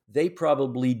 they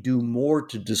probably do more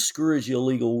to discourage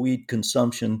illegal weed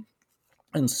consumption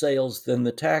and sales than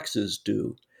the taxes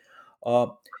do.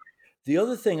 The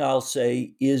other thing I'll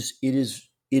say is it is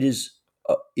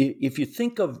if you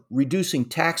think of reducing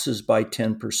taxes by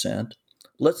 10%,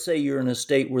 let's say you're in a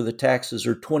state where the taxes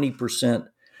are 20%.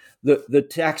 The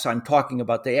tax I'm talking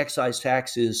about, the excise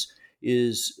tax,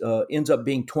 ends up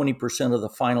being 20% of the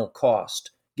final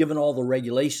cost, given all the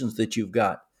regulations that you've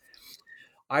got.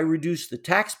 I reduce the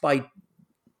tax by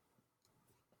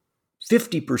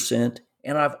 50%,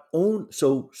 and I've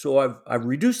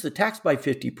reduced the tax by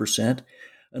 50%.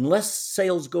 Unless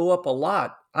sales go up a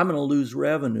lot, I'm going to lose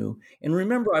revenue. And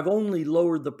remember, I've only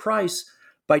lowered the price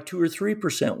by 2 or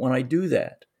 3% when I do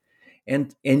that.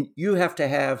 And you have to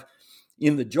have,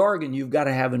 in the jargon, you've got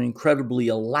to have an incredibly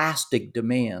elastic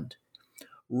demand.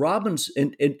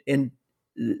 And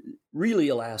really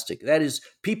elastic. That is,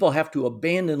 people have to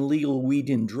abandon legal weed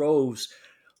in droves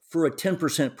for a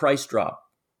 10% price drop,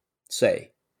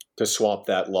 say. To swap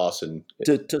that loss in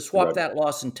that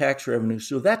loss in tax revenue.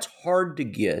 So that's hard to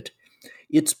get.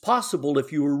 It's possible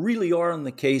if you really are in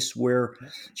the case where,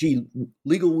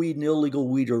 legal weed and illegal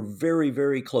weed are very,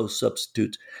 very close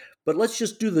substitutes. But let's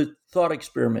just do the thought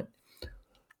experiment.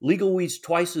 Legal weed's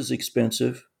twice as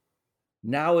expensive.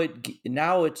 Now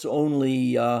it's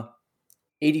only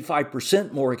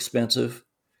 85% more expensive.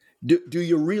 Do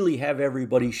you really have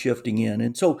everybody shifting in?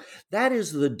 And so that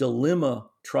is the dilemma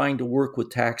trying to work with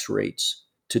tax rates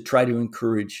to try to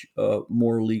encourage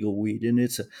more legal weed. And you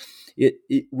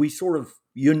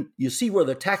see where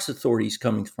the tax authority is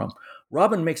coming from.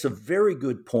 Robin makes a very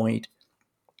good point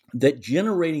that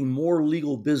generating more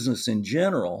legal business in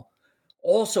general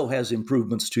also has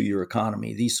improvements to your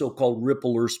economy, these so-called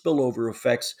ripple or spillover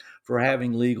effects for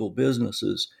having legal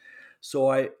businesses.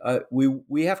 So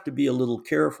we have to be a little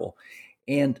careful.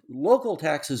 And local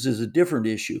taxes is a different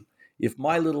issue. If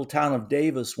my little town of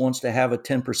Davis wants to have a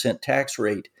 10% tax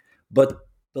rate, but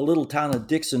the little town of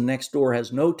Dixon next door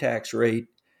has no tax rate,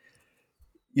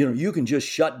 you can just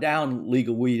shut down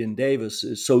legal weed in Davis.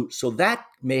 So that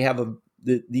may have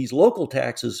these local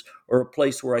taxes are a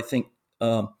place where I think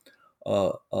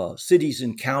cities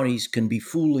and counties can be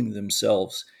fooling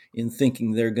themselves in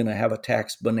thinking they're going to have a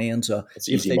tax bonanza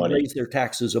if they raise their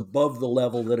taxes above the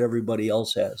level that everybody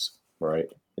else has. Right.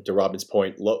 And to Robin's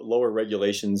point, lower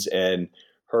regulations and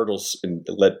hurdles and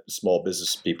let small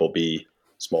business people be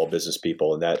small business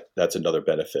people, and that's another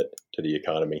benefit to the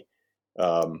economy.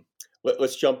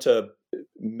 Let's jump to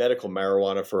medical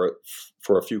marijuana for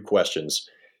a few questions.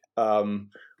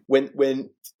 When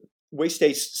way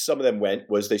states, some of them went,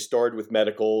 was they started with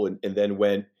medical and then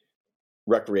went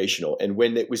recreational. And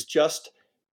when it was just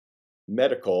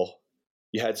medical,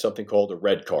 you had something called a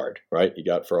red card, right? You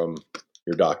got from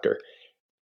your doctor.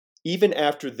 Even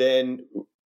after then,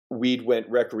 weed went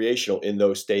recreational in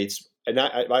those states. And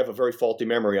I have a very faulty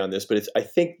memory on this, but I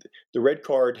think the red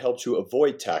card helped you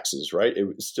avoid taxes, right? It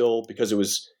was still, because it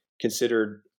was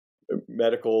considered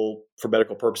medical, for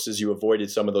medical purposes, you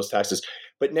avoided some of those taxes.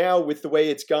 But now with the way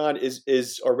it's gone,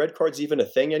 are red cards even a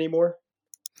thing anymore?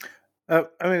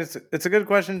 It's a good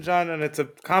question, John, and it's a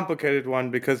complicated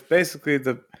one because basically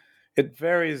it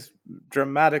varies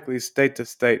dramatically state to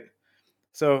state.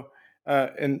 So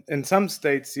in some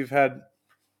states, you've had,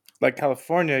 like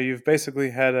California, you've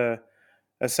basically had a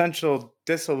essential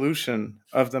dissolution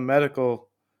of the medical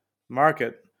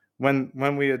market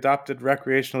when we adopted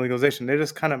recreational legalization. They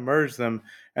just kind of merged them,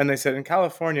 and they said in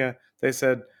California, they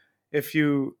said if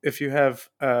you have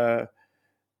a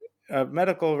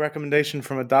medical recommendation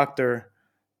from a doctor,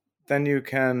 then you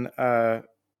can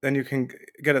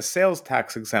get a sales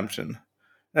tax exemption.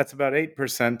 That's about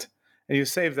 8%, and you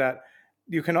save that.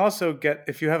 You can also get,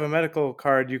 if you have a medical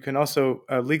card, you can also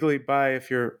legally buy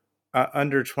if you're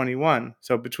under 21.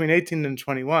 So between 18 and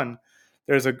 21,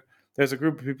 there's a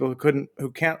group of people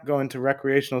who can't go into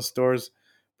recreational stores,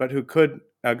 but who could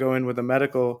go in with a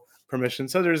medical permission.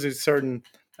 So there's a certain,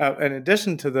 in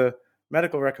addition to the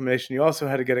medical recommendation, you also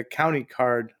had to get a county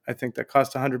card, I think, that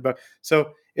cost $100.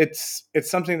 So it's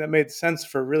something that made sense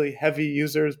for really heavy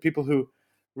users, people who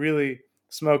really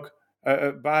smoke,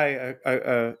 buy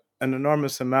an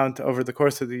enormous amount over the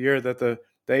course of the year, that the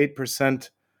 8%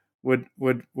 would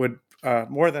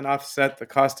more than offset the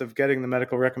cost of getting the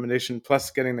medical recommendation plus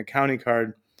getting the county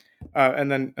card, and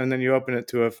then you open it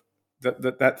to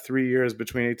that 3 years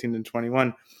between 18 and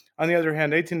 21. On the other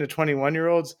hand, 18 to 21 year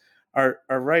olds are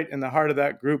right in the heart of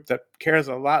that group that cares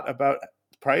a lot about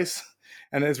price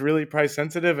and is really price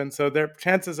sensitive, and so their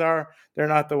chances are they're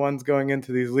not the ones going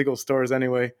into these legal stores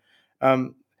anyway.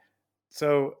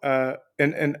 So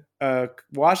in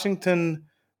Washington,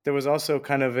 there was also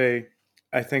kind of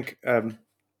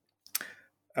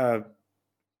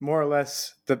more or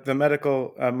less the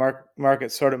medical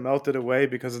market sort of melted away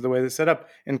because of the way they set up.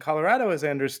 In Colorado, as I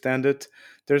understand it,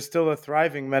 there's still a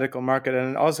thriving medical market,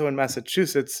 and also in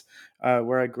Massachusetts,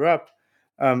 where I grew up,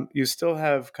 you still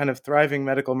have kind of thriving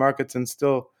medical markets and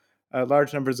still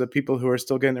large numbers of people who are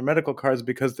still getting their medical cards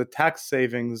because the tax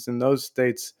savings in those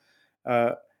states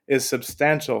is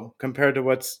substantial compared to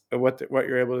what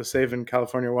you're able to save in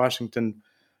California or Washington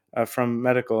from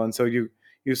medical. And so you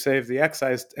save the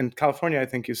excise. In California, I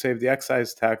think you save the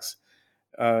excise tax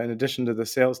in addition to the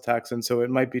sales tax. And so it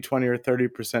might be 20 or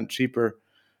 30% cheaper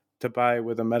to buy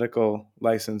with a medical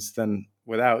license than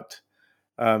without.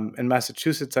 In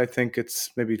Massachusetts, I think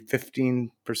it's maybe 15%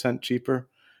 cheaper.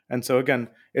 And so again,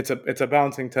 it's a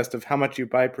balancing test of how much you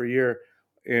buy per year.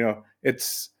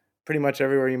 It's pretty much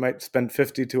everywhere you might spend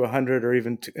 $50 to $100, or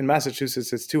even in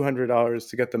Massachusetts, it's $200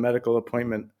 to get the medical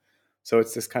appointment. So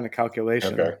it's this kind of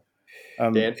calculation. Okay.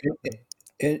 Dan?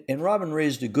 And Robin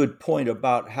raised a good point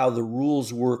about how the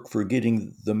rules work for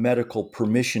getting the medical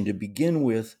permission to begin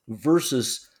with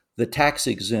versus the tax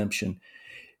exemption.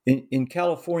 In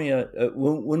California,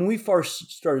 when we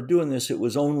first started doing this, it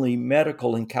was only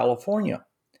medical in California.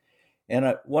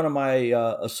 And one of my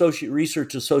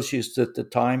research associates at the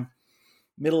time,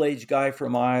 middle-aged guy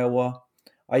from Iowa,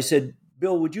 I said,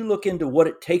 Bill, would you look into what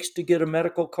it takes to get a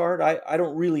medical card? I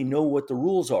don't really know what the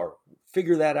rules are.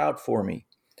 Figure that out for me.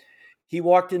 He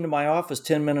walked into my office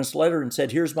 10 minutes later and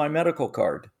said, here's my medical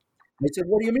card. I said,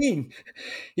 what do you mean?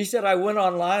 He said, I went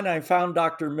online, I found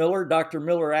Dr. Miller. Dr.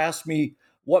 Miller asked me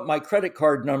what my credit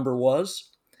card number was.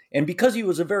 And because he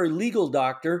was a very legal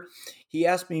doctor, he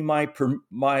asked me my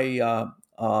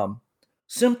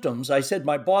symptoms. I said,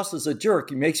 my boss is a jerk.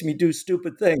 He makes me do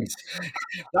stupid things.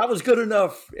 That was good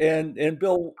enough. And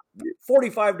Bill,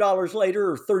 $45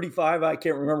 later, or $35, I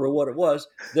can't remember what it was,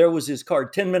 there was his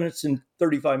card, 10 minutes and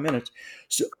 35 minutes.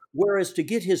 So, whereas to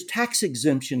get his tax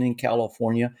exemption in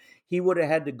California, he would have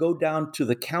had to go down to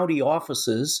the county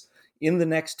offices in the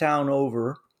next town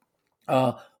over,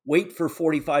 wait for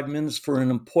 45 minutes for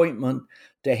an appointment,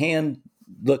 to hand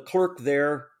the clerk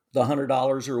there the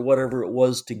 $100 or whatever it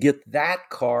was to get that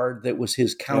card that was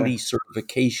his county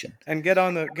certification, and get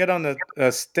on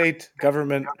the state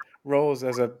government rolls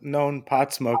as a known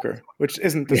pot smoker, which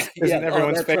isn't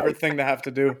everyone's favorite thing to have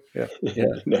to do.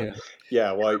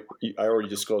 Yeah. Well, I already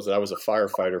disclosed that I was a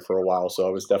firefighter for a while, so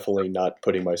I was definitely not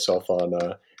putting myself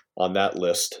on that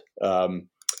list. And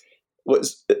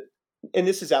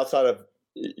this is outside of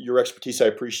your expertise. I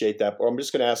appreciate that, but I'm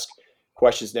just going to ask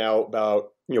questions now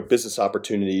about business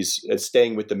opportunities,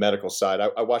 staying with the medical side.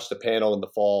 I watched a panel in the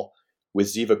fall with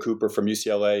Ziva Cooper from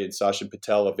UCLA and Sachin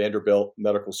Patel of Vanderbilt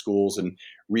Medical Schools and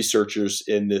researchers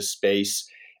in this space.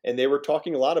 And they were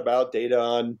talking a lot about data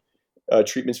on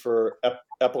treatments for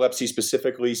epilepsy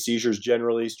specifically, seizures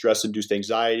generally, stress-induced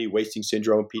anxiety, wasting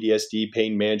syndrome, PTSD,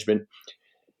 pain management.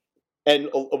 And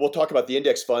we'll talk about the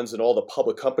index funds and all the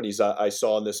public companies I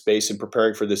saw in this space in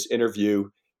preparing for this interview.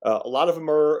 A lot of them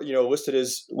are,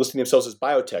 listing themselves as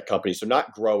biotech companies, so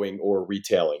not growing or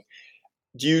retailing.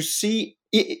 do you see,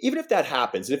 even if that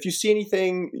happens, and if you see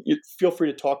anything, you feel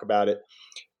free to talk about it.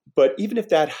 But even if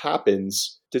that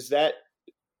happens, does that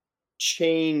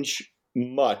change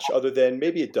much other than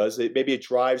maybe it does? Maybe it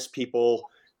drives people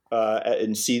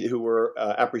and see who were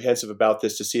apprehensive about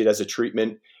this to see it as a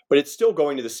treatment, but it's still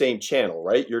going to the same channel,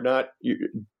 right?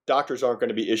 Doctors aren't going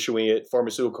to be issuing it.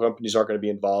 Pharmaceutical companies aren't going to be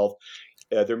involved.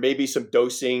 There may be some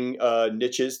dosing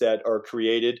niches that are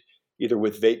created either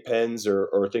with vape pens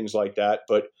or things like that.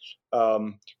 But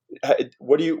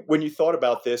when you thought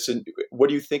about this, and what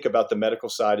do you think about the medical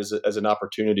side as an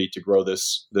opportunity to grow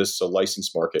this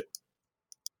license market?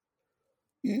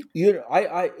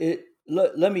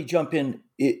 Let me jump in.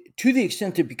 To the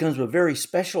extent it becomes a very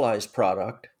specialized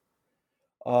product,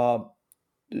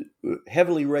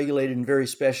 heavily regulated and very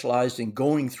specialized, and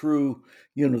going through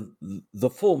the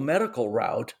full medical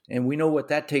route, and we know what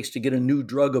that takes to get a new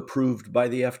drug approved by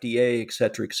the FDA, et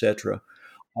cetera, et cetera.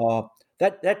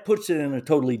 That puts it in a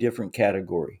totally different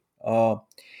category.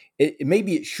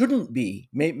 Maybe it shouldn't be.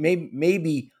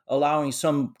 Maybe allowing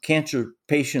some cancer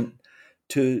patient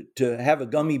to have a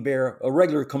gummy bear, a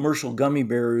regular commercial gummy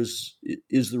bear, is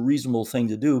the reasonable thing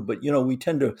to do. But we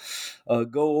tend to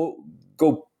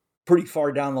go pretty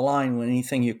far down the line when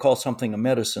anything you call something a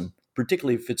medicine,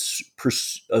 particularly if it's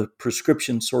a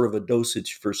prescription sort of a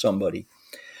dosage for somebody.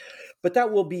 But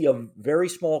that will be a very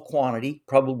small quantity,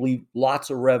 probably lots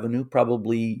of revenue,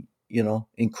 probably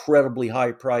incredibly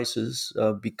high prices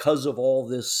because of all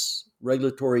this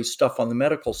regulatory stuff on the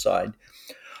medical side.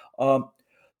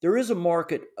 There is a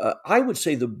market. I would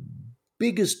say the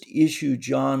biggest issue,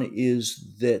 John,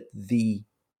 is that the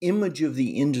image of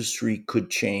the industry could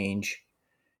change.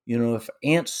 If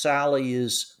Aunt Sally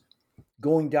is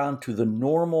going down to the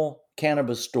normal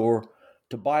cannabis store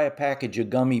to buy a package of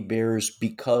gummy bears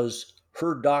because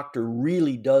her doctor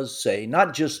really does say,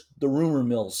 not just the rumor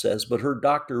mill says, but her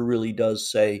doctor really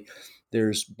does say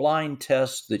there's blind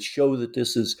tests that show that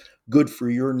this is good for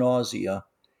your nausea,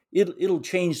 it'll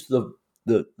change the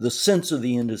sense of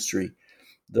the industry.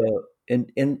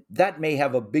 And that may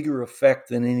have a bigger effect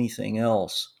than anything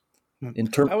else in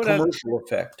terms of commercial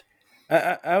effect.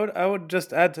 I would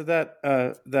just add to that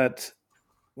that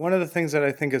one of the things that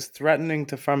I think is threatening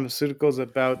to pharmaceuticals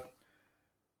about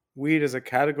weed as a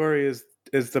category is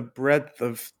the breadth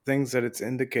of things that it's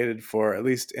indicated for, at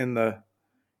least in the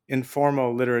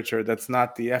informal literature that's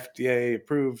not the FDA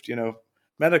approved,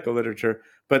 medical literature.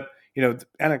 But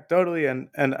anecdotally,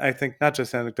 and I think not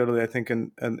just anecdotally, I think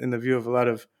in the view of a lot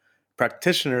of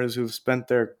practitioners who've spent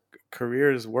their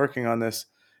careers working on this,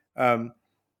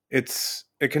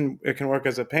 it can work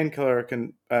as a painkiller. It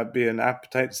can be an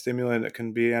appetite stimulant. It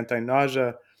can be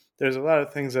anti-nausea. There's a lot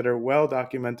of things that are well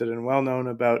documented and well known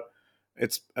about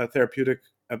its therapeutic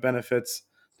benefits.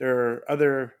 There are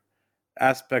other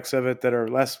aspects of it that are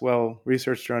less well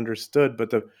researched or understood.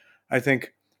 But I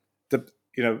think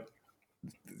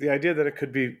the idea that it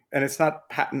could be, and it's not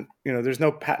patent. There's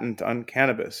no patent on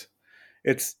cannabis.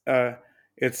 It's a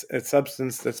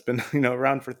substance that's been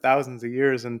around for thousands of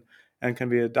years and can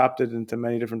be adopted into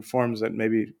many different forms that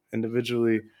maybe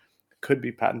individually could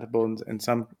be patentable in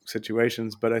some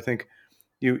situations. But I think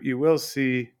you will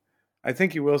see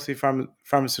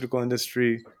pharmaceutical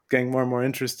industry getting more and more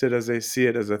interested as they see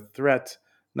it as a threat,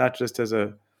 not just as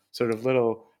a sort of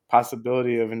little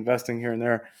possibility of investing here and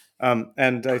there.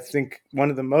 And I think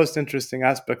one of the most interesting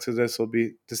aspects of this will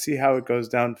be to see how it goes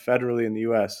down federally in the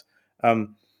U.S.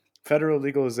 Federal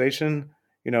legalization,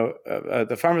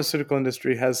 the pharmaceutical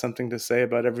industry has something to say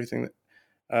about everything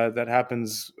that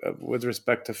happens with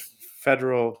respect to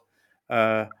federal.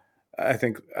 I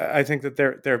think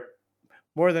that they're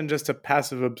more than just a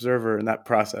passive observer in that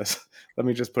process. Let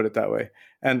me just put it that way.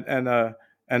 And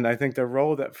I think the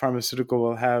role that pharmaceutical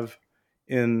will have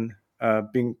in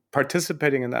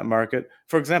participating in that market.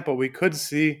 For example, we could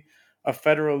see a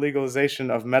federal legalization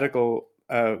of medical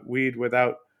weed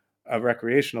without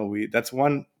recreational weed. That's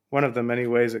one of the many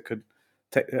ways it could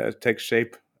take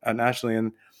shape nationally,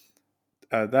 and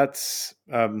that's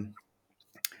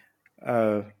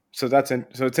so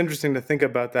it's interesting to think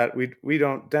about that. We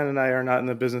don't. Dan and I are not in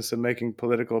the business of making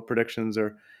political predictions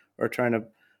or trying to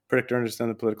predict or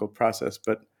understand the political process,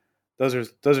 but those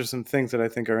are some things that I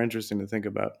think are interesting to think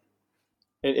about.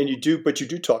 And you do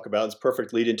talk about, it's a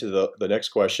perfect lead into the next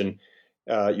question.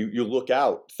 You look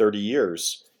out 30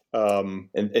 years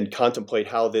and contemplate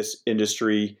how this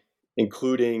industry,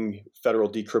 including federal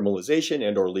decriminalization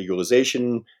and or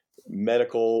legalization,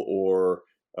 medical or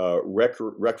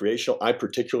recreational. I'm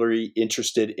particularly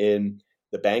interested in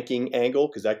the banking angle,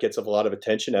 because that gets a lot of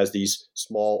attention as these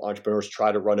small entrepreneurs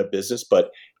try to run a business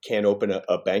but can't open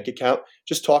a bank account.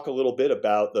 Just talk a little bit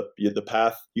about the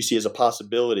path you see as a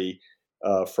possibility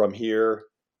from here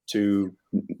to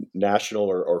national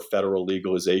or federal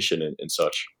legalization and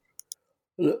such.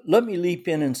 Let me leap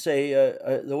in and say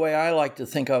the way I like to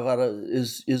think of it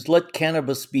is let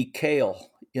cannabis be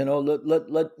kale.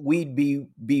 Let weed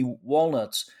be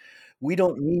walnuts. We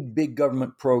don't need big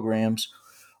government programs.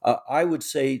 I would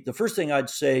say the first thing I'd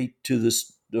say to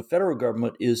the federal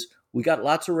government is we got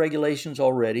lots of regulations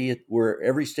already where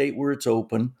every state where it's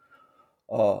open.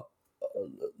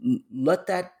 Let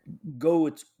that go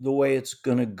the way it's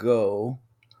going to go.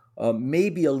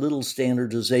 Maybe a little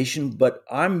standardization, but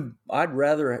I'd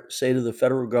rather say to the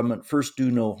federal government, first do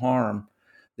no harm.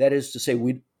 That is to say,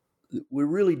 we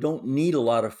really don't need a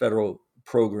lot of federal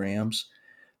programs.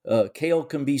 Kale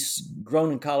can be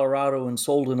grown in Colorado and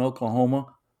sold in Oklahoma.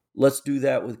 Let's do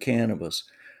that with cannabis.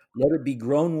 Let it be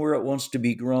grown where it wants to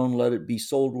be grown. Let it be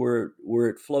sold where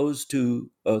it flows to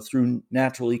through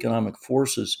natural economic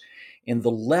forces. And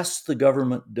the less the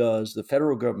government does, the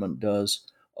federal government does,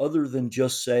 other than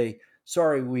just say,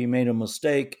 sorry, we made a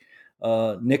mistake.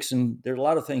 Nixon, there are a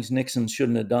lot of things Nixon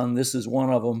shouldn't have done. This is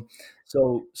one of them.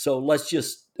 So let's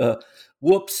just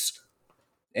whoops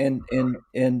and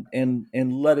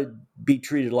let it be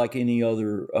treated like any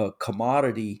other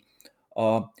commodity.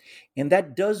 And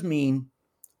that does mean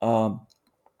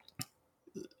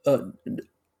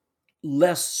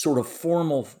less sort of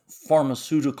formal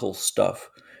pharmaceutical stuff.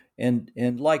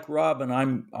 And like Robin,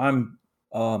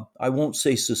 I won't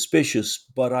say suspicious,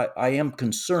 but I am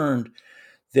concerned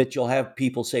that you'll have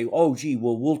people say, oh, gee,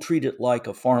 well, we'll treat it like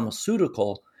a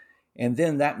pharmaceutical. And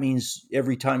then that means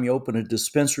every time you open a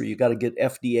dispensary, you got to get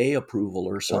FDA approval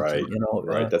or something. Right,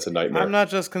 right. That's a nightmare. I'm not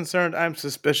just concerned, I'm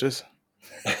suspicious.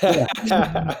 And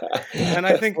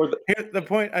I think here's the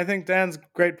point. I think Dan's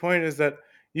great point is that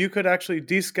you could actually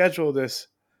deschedule this.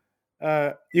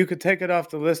 You could take it off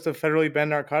the list of federally banned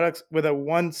narcotics with a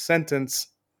one-sentence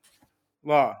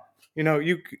law.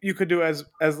 You could do as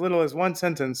little as one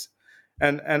sentence,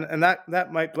 and that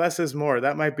might, less is more.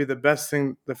 That might be the best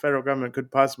thing the federal government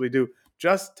could possibly do.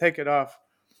 Just take it off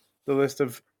the list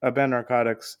of banned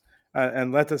narcotics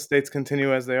and let the states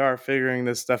continue as they are, figuring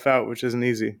this stuff out, which isn't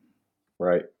easy.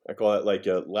 Right. I call it like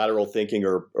a lateral thinking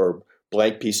or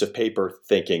blank piece of paper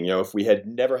thinking. If we had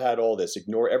never had all this,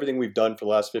 ignore everything we've done for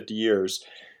the last 50 years,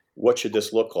 what should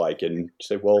this look like? And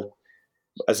say, well,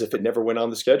 as if it never went on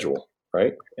the schedule,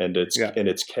 right? And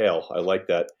it's kale. I like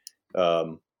that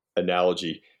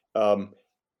analogy.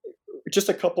 Just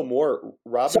a couple more.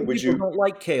 Robin, some people don't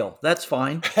like kale. That's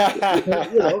fine.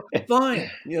 Fine.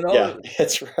 Yeah,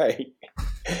 that's right.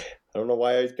 I don't know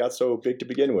why I got so big to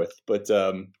begin with, but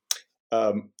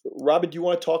Robin, do you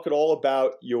want to talk at all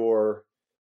about your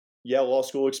Yale Law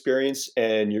School experience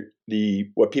and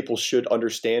what people should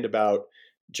understand about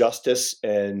justice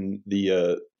and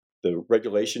the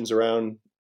regulations around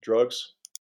drugs?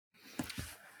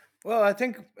 Well, I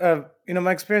think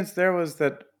my experience there was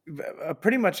that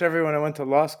pretty much everyone I went to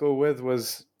law school with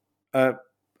was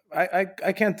I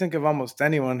can't think of almost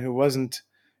anyone who wasn't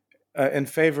in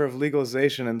favor of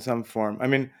legalization in some form. I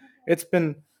mean, it's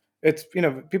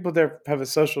people there have a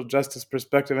social justice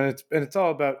perspective, and it's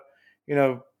all about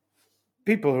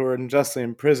people who are unjustly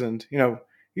imprisoned.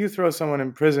 You throw someone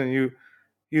in prison,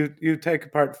 you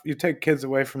take kids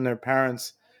away from their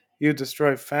parents, you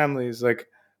destroy families. Like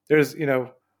there's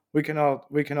we can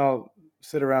all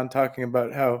sit around talking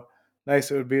about how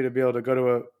nice it would be to be able to go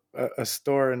to a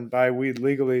store and buy weed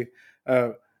legally.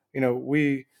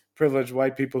 We privileged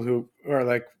white people who are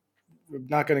like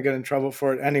not going to get in trouble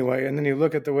for it anyway. And then you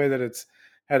look at the way that it's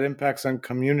had impacts on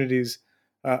communities,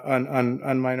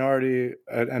 on minority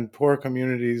and poor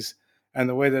communities, and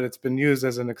the way that it's been used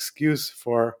as an excuse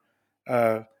for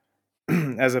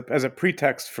as a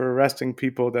pretext for arresting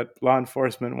people that law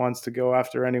enforcement wants to go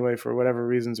after anyway for whatever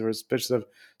reasons or is suspicious of.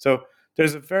 So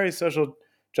there's a very social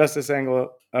justice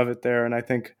angle of it there, and I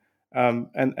think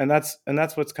and that's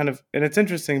what's kind of, and it's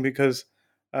interesting because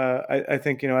I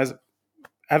think as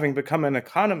having become an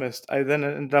economist, I then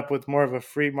ended up with more of a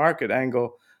free market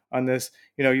angle on this.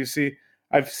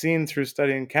 I've seen through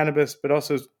studying cannabis, but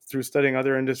also through studying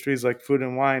other industries like food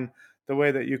and wine, the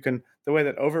way that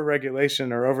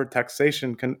overregulation or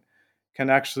overtaxation can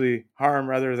actually harm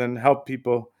rather than help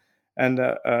people. And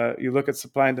you look at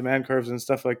supply and demand curves and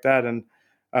stuff like that. And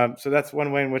so that's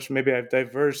one way in which maybe I've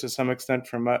diverged to some extent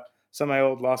from some of my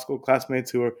old law school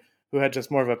classmates who had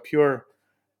just more of a pure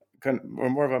or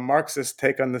more of a Marxist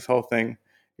take on this whole thing,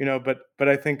 But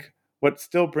I think what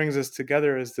still brings us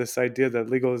together is this idea that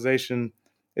legalization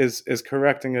is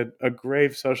correcting a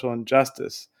grave social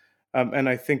injustice. And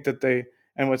I think that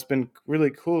and what's been really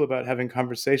cool about having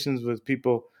conversations with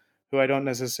people who I don't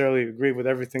necessarily agree with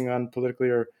everything on politically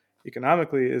or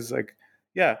economically is like,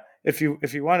 yeah, if you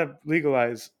want to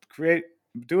legalize,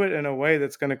 do it in a way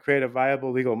that's going to create a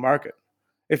viable legal market.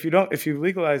 If you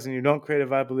legalize and you don't create a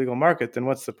viable legal market, then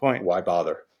what's the point? Why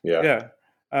bother? Yeah.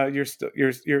 You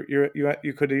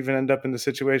could even end up in the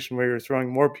situation where you're throwing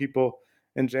more people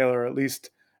in jail, or at least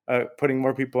putting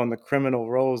more people in the criminal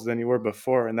roles than you were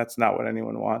before, and that's not what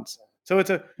anyone wants. So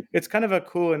it's kind of a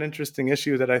cool and interesting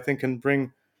issue that I think can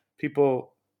bring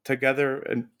people together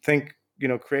and think,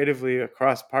 creatively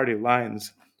across party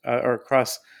lines or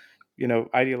across,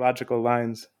 ideological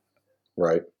lines.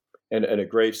 Right. And a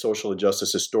grave social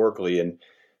injustice historically. And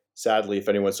sadly, if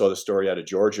anyone saw the story out of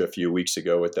Georgia a few weeks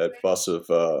ago with that bus of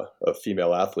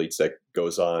female athletes that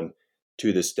goes on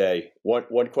to this day.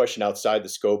 One question outside the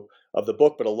scope of the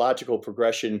book, but a logical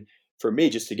progression for me,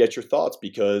 just to get your thoughts,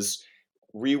 because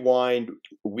rewind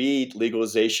weed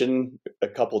legalization a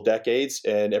couple decades,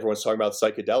 and everyone's talking about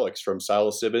psychedelics from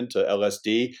psilocybin to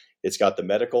LSD. It's got the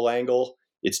medical angle.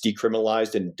 It's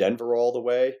decriminalized in Denver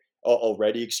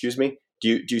already. Excuse me.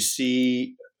 Do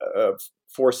you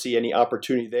foresee any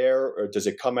opportunity there, or does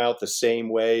it come out the same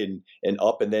way and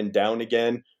up and then down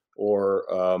again, or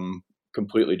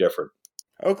completely different?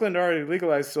 Oakland already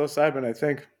legalized psilocybin, I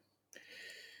think.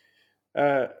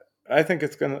 I think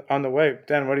it's on the way.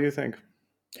 Dan, what do you think?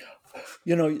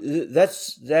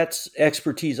 That's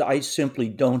expertise I simply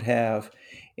don't have,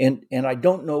 and I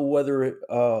don't know whether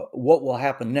what will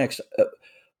happen next.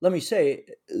 Let me say,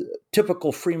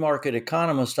 typical free market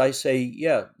economist, I say,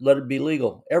 yeah, let it be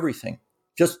legal, everything,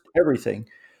 just everything.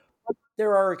 But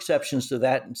there are exceptions to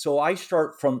that, and so I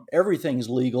start from everything's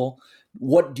legal.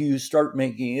 What do you start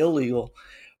making illegal?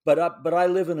 But I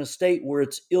live in a state where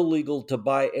it's illegal to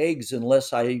buy eggs unless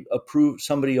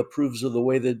somebody approves of the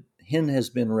way the hen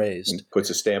has been raised. And puts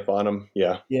a stamp on them.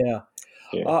 Yeah.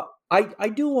 I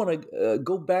do want to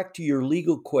go back to your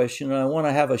legal question. And I want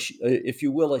to have if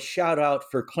you will, a shout out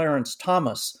for Clarence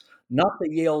Thomas, not the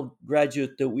Yale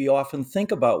graduate that we often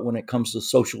think about when it comes to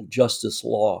social justice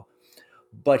law,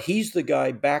 but he's the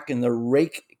guy back in the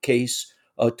Rake case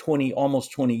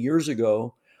almost 20 years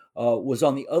ago, was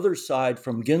on the other side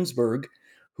from Ginsburg,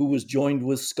 who was joined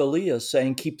with Scalia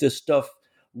saying, keep this stuff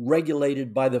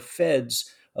regulated by the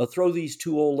feds. Throw these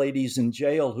two old ladies in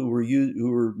jail who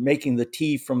were making the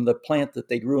tea from the plant that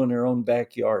they grew in their own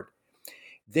backyard.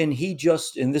 Then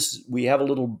we have a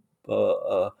little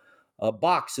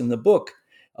box in the book.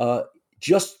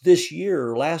 Just this year,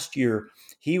 or last year,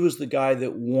 he was the guy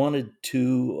that wanted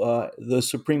the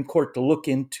Supreme Court to look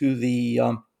into the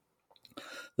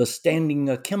Standing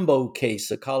Akimbo case,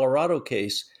 the Colorado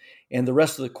case, and the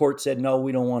rest of the court said, no,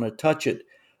 we don't want to touch it.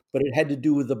 But it had to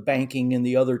do with the banking and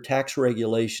the other tax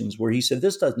regulations, where he said,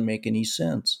 this doesn't make any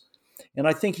sense. And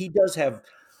I think he does have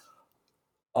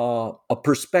a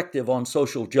perspective on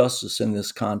social justice in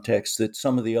this context that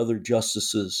some of the other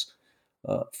justices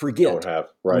forget don't have,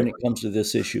 right, when it comes to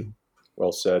this issue.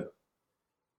 Well said.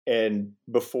 And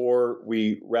before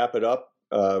we wrap it up,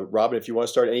 Robin, if you want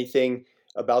to start anything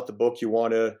about the book you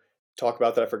want to talk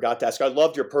about that I forgot to ask. I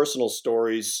loved your personal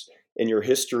stories and your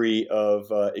history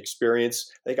of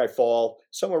experience. I think I fall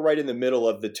somewhere right in the middle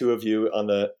of the two of you on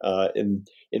the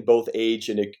in both age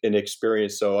and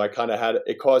experience. So I kind of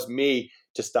it caused me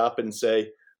to stop and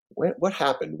say, what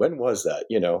happened? When was that?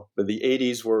 But the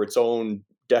 80s were its own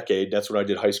decade. That's when I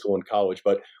did high school and college.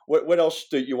 But what else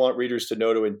do you want readers to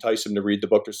know to entice them to read the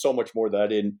book? There's so much more that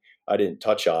I didn't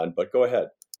touch on, but go ahead.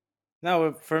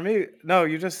 No, for me,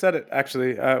 you just said it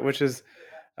actually, which is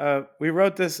we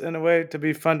wrote this in a way to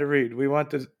be fun to read. We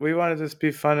wanted this to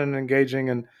be fun and engaging,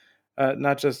 and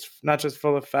not just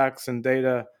full of facts and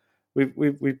data.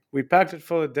 We packed it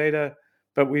full of data,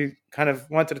 but we kind of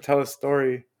wanted to tell a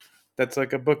story that's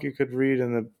like a book you could read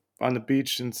on the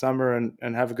beach in summer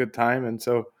and have a good time. And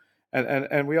so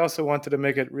and we also wanted to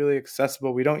make it really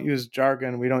accessible. We don't use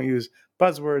jargon. We don't use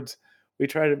buzzwords. We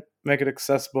try to make it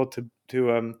accessible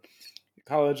to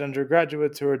college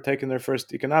undergraduates who are taking their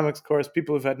first economics course,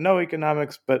 people who've had no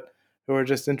economics but who are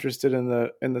just interested in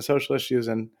the social issues,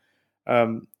 and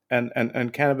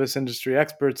cannabis industry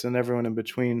experts and everyone in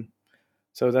between.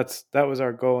 So that was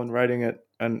our goal in writing it,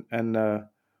 and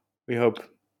we hope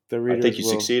the readers will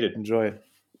succeeded. Enjoy it.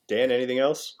 Dan, anything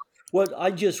else? Well,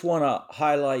 I just want to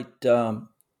highlight the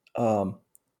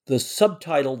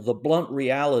subtitle, "The Blunt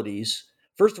Realities."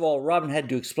 First of all, Robin had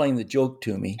to explain the joke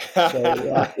to me,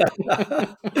 so,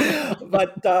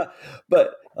 but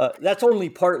that's only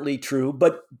partly true.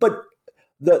 But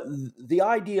the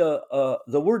idea,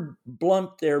 the word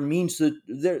blunt there means that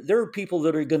there are people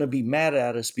that are going to be mad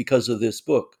at us because of this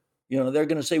book. They're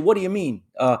going to say, "What do you mean?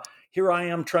 Here I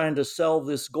am trying to sell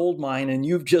this gold mine, and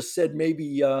you've just said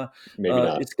maybe Not.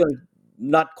 It's going to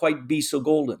not quite be so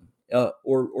golden,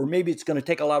 or maybe it's going to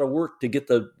take a lot of work to get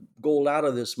the gold out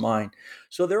of this mine."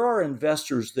 So there are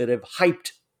investors that have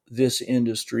hyped this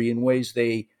industry in ways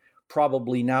they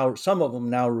probably now, some of them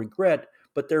now regret,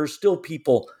 but there are still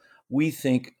people, we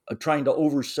think, trying to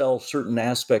oversell certain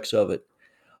aspects of it.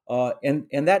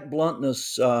 And that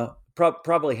bluntness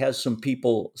probably has some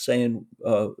people saying,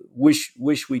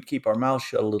 wish we'd keep our mouth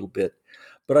shut a little bit.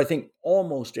 But I think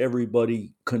almost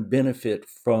everybody can benefit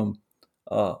from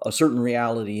a certain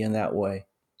reality in that way.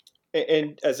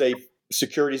 And as a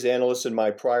securities analyst in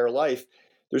my prior life,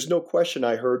 there's no question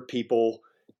I heard people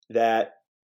that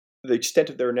the extent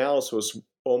of their analysis was,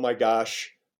 oh my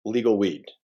gosh, legal weed,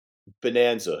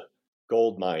 bonanza,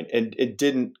 gold mine, and it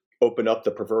didn't open up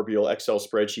the proverbial Excel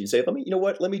spreadsheet and say,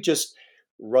 let me just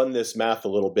run this math a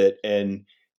little bit. And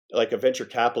like a venture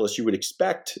capitalist you would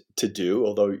expect to do,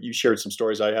 although you shared some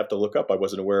stories I have to look up. I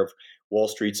wasn't aware of Wall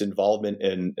Street's involvement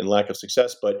and lack of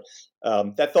success, but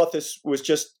that thought this was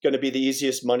just going to be the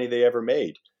easiest money they ever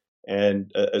made.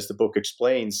 And as the book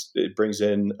explains, it brings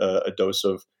in a dose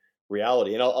of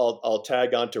reality. And I'll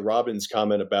tag on to Robin's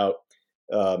comment about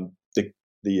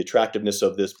the attractiveness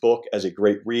of this book as a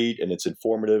great read, and it's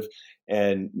informative,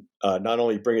 and not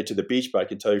only bring it to the beach, but I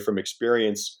can tell you from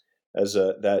experience as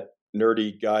that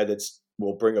nerdy guy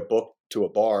will bring a book to a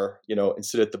bar, and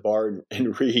sit at the bar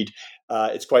and read.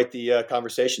 It's quite the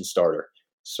conversation starter.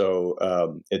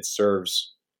 So it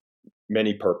serves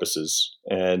many purposes,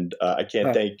 and I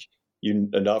can't thank you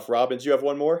enough. Robbins, you have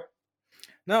one more?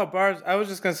 No, bars. I was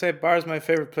just gonna say bars my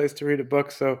favorite place to read a book.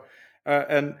 So,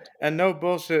 and no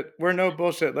bullshit. We're no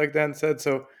bullshit, like Dan said.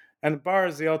 So, and bar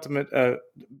is the ultimate.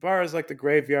 Bar is like the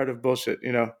graveyard of bullshit.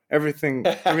 Everything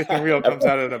real comes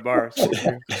out of the bar. So.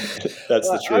 That's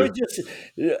the truth. I would just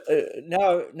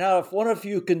now, if one of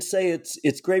you can say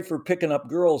it's great for picking up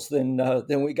girls, then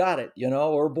we got it.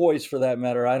 Or boys for that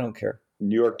matter. I don't care.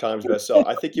 New York Times bestseller.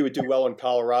 I think you would do well in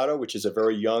Colorado, which is a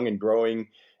very young and growing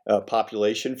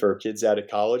population for kids out of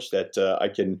college. That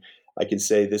I can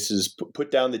say this is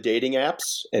put down the dating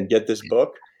apps and get this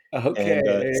book. Okay,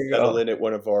 and settle in at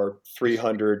one of our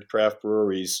 300 craft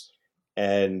breweries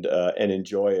and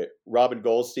enjoy it. Robin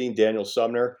Goldstein, Daniel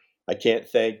Sumner, I can't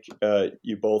thank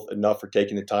you both enough for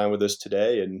taking the time with us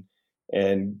today,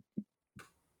 and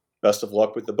best of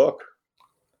luck with the book.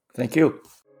 Thank you.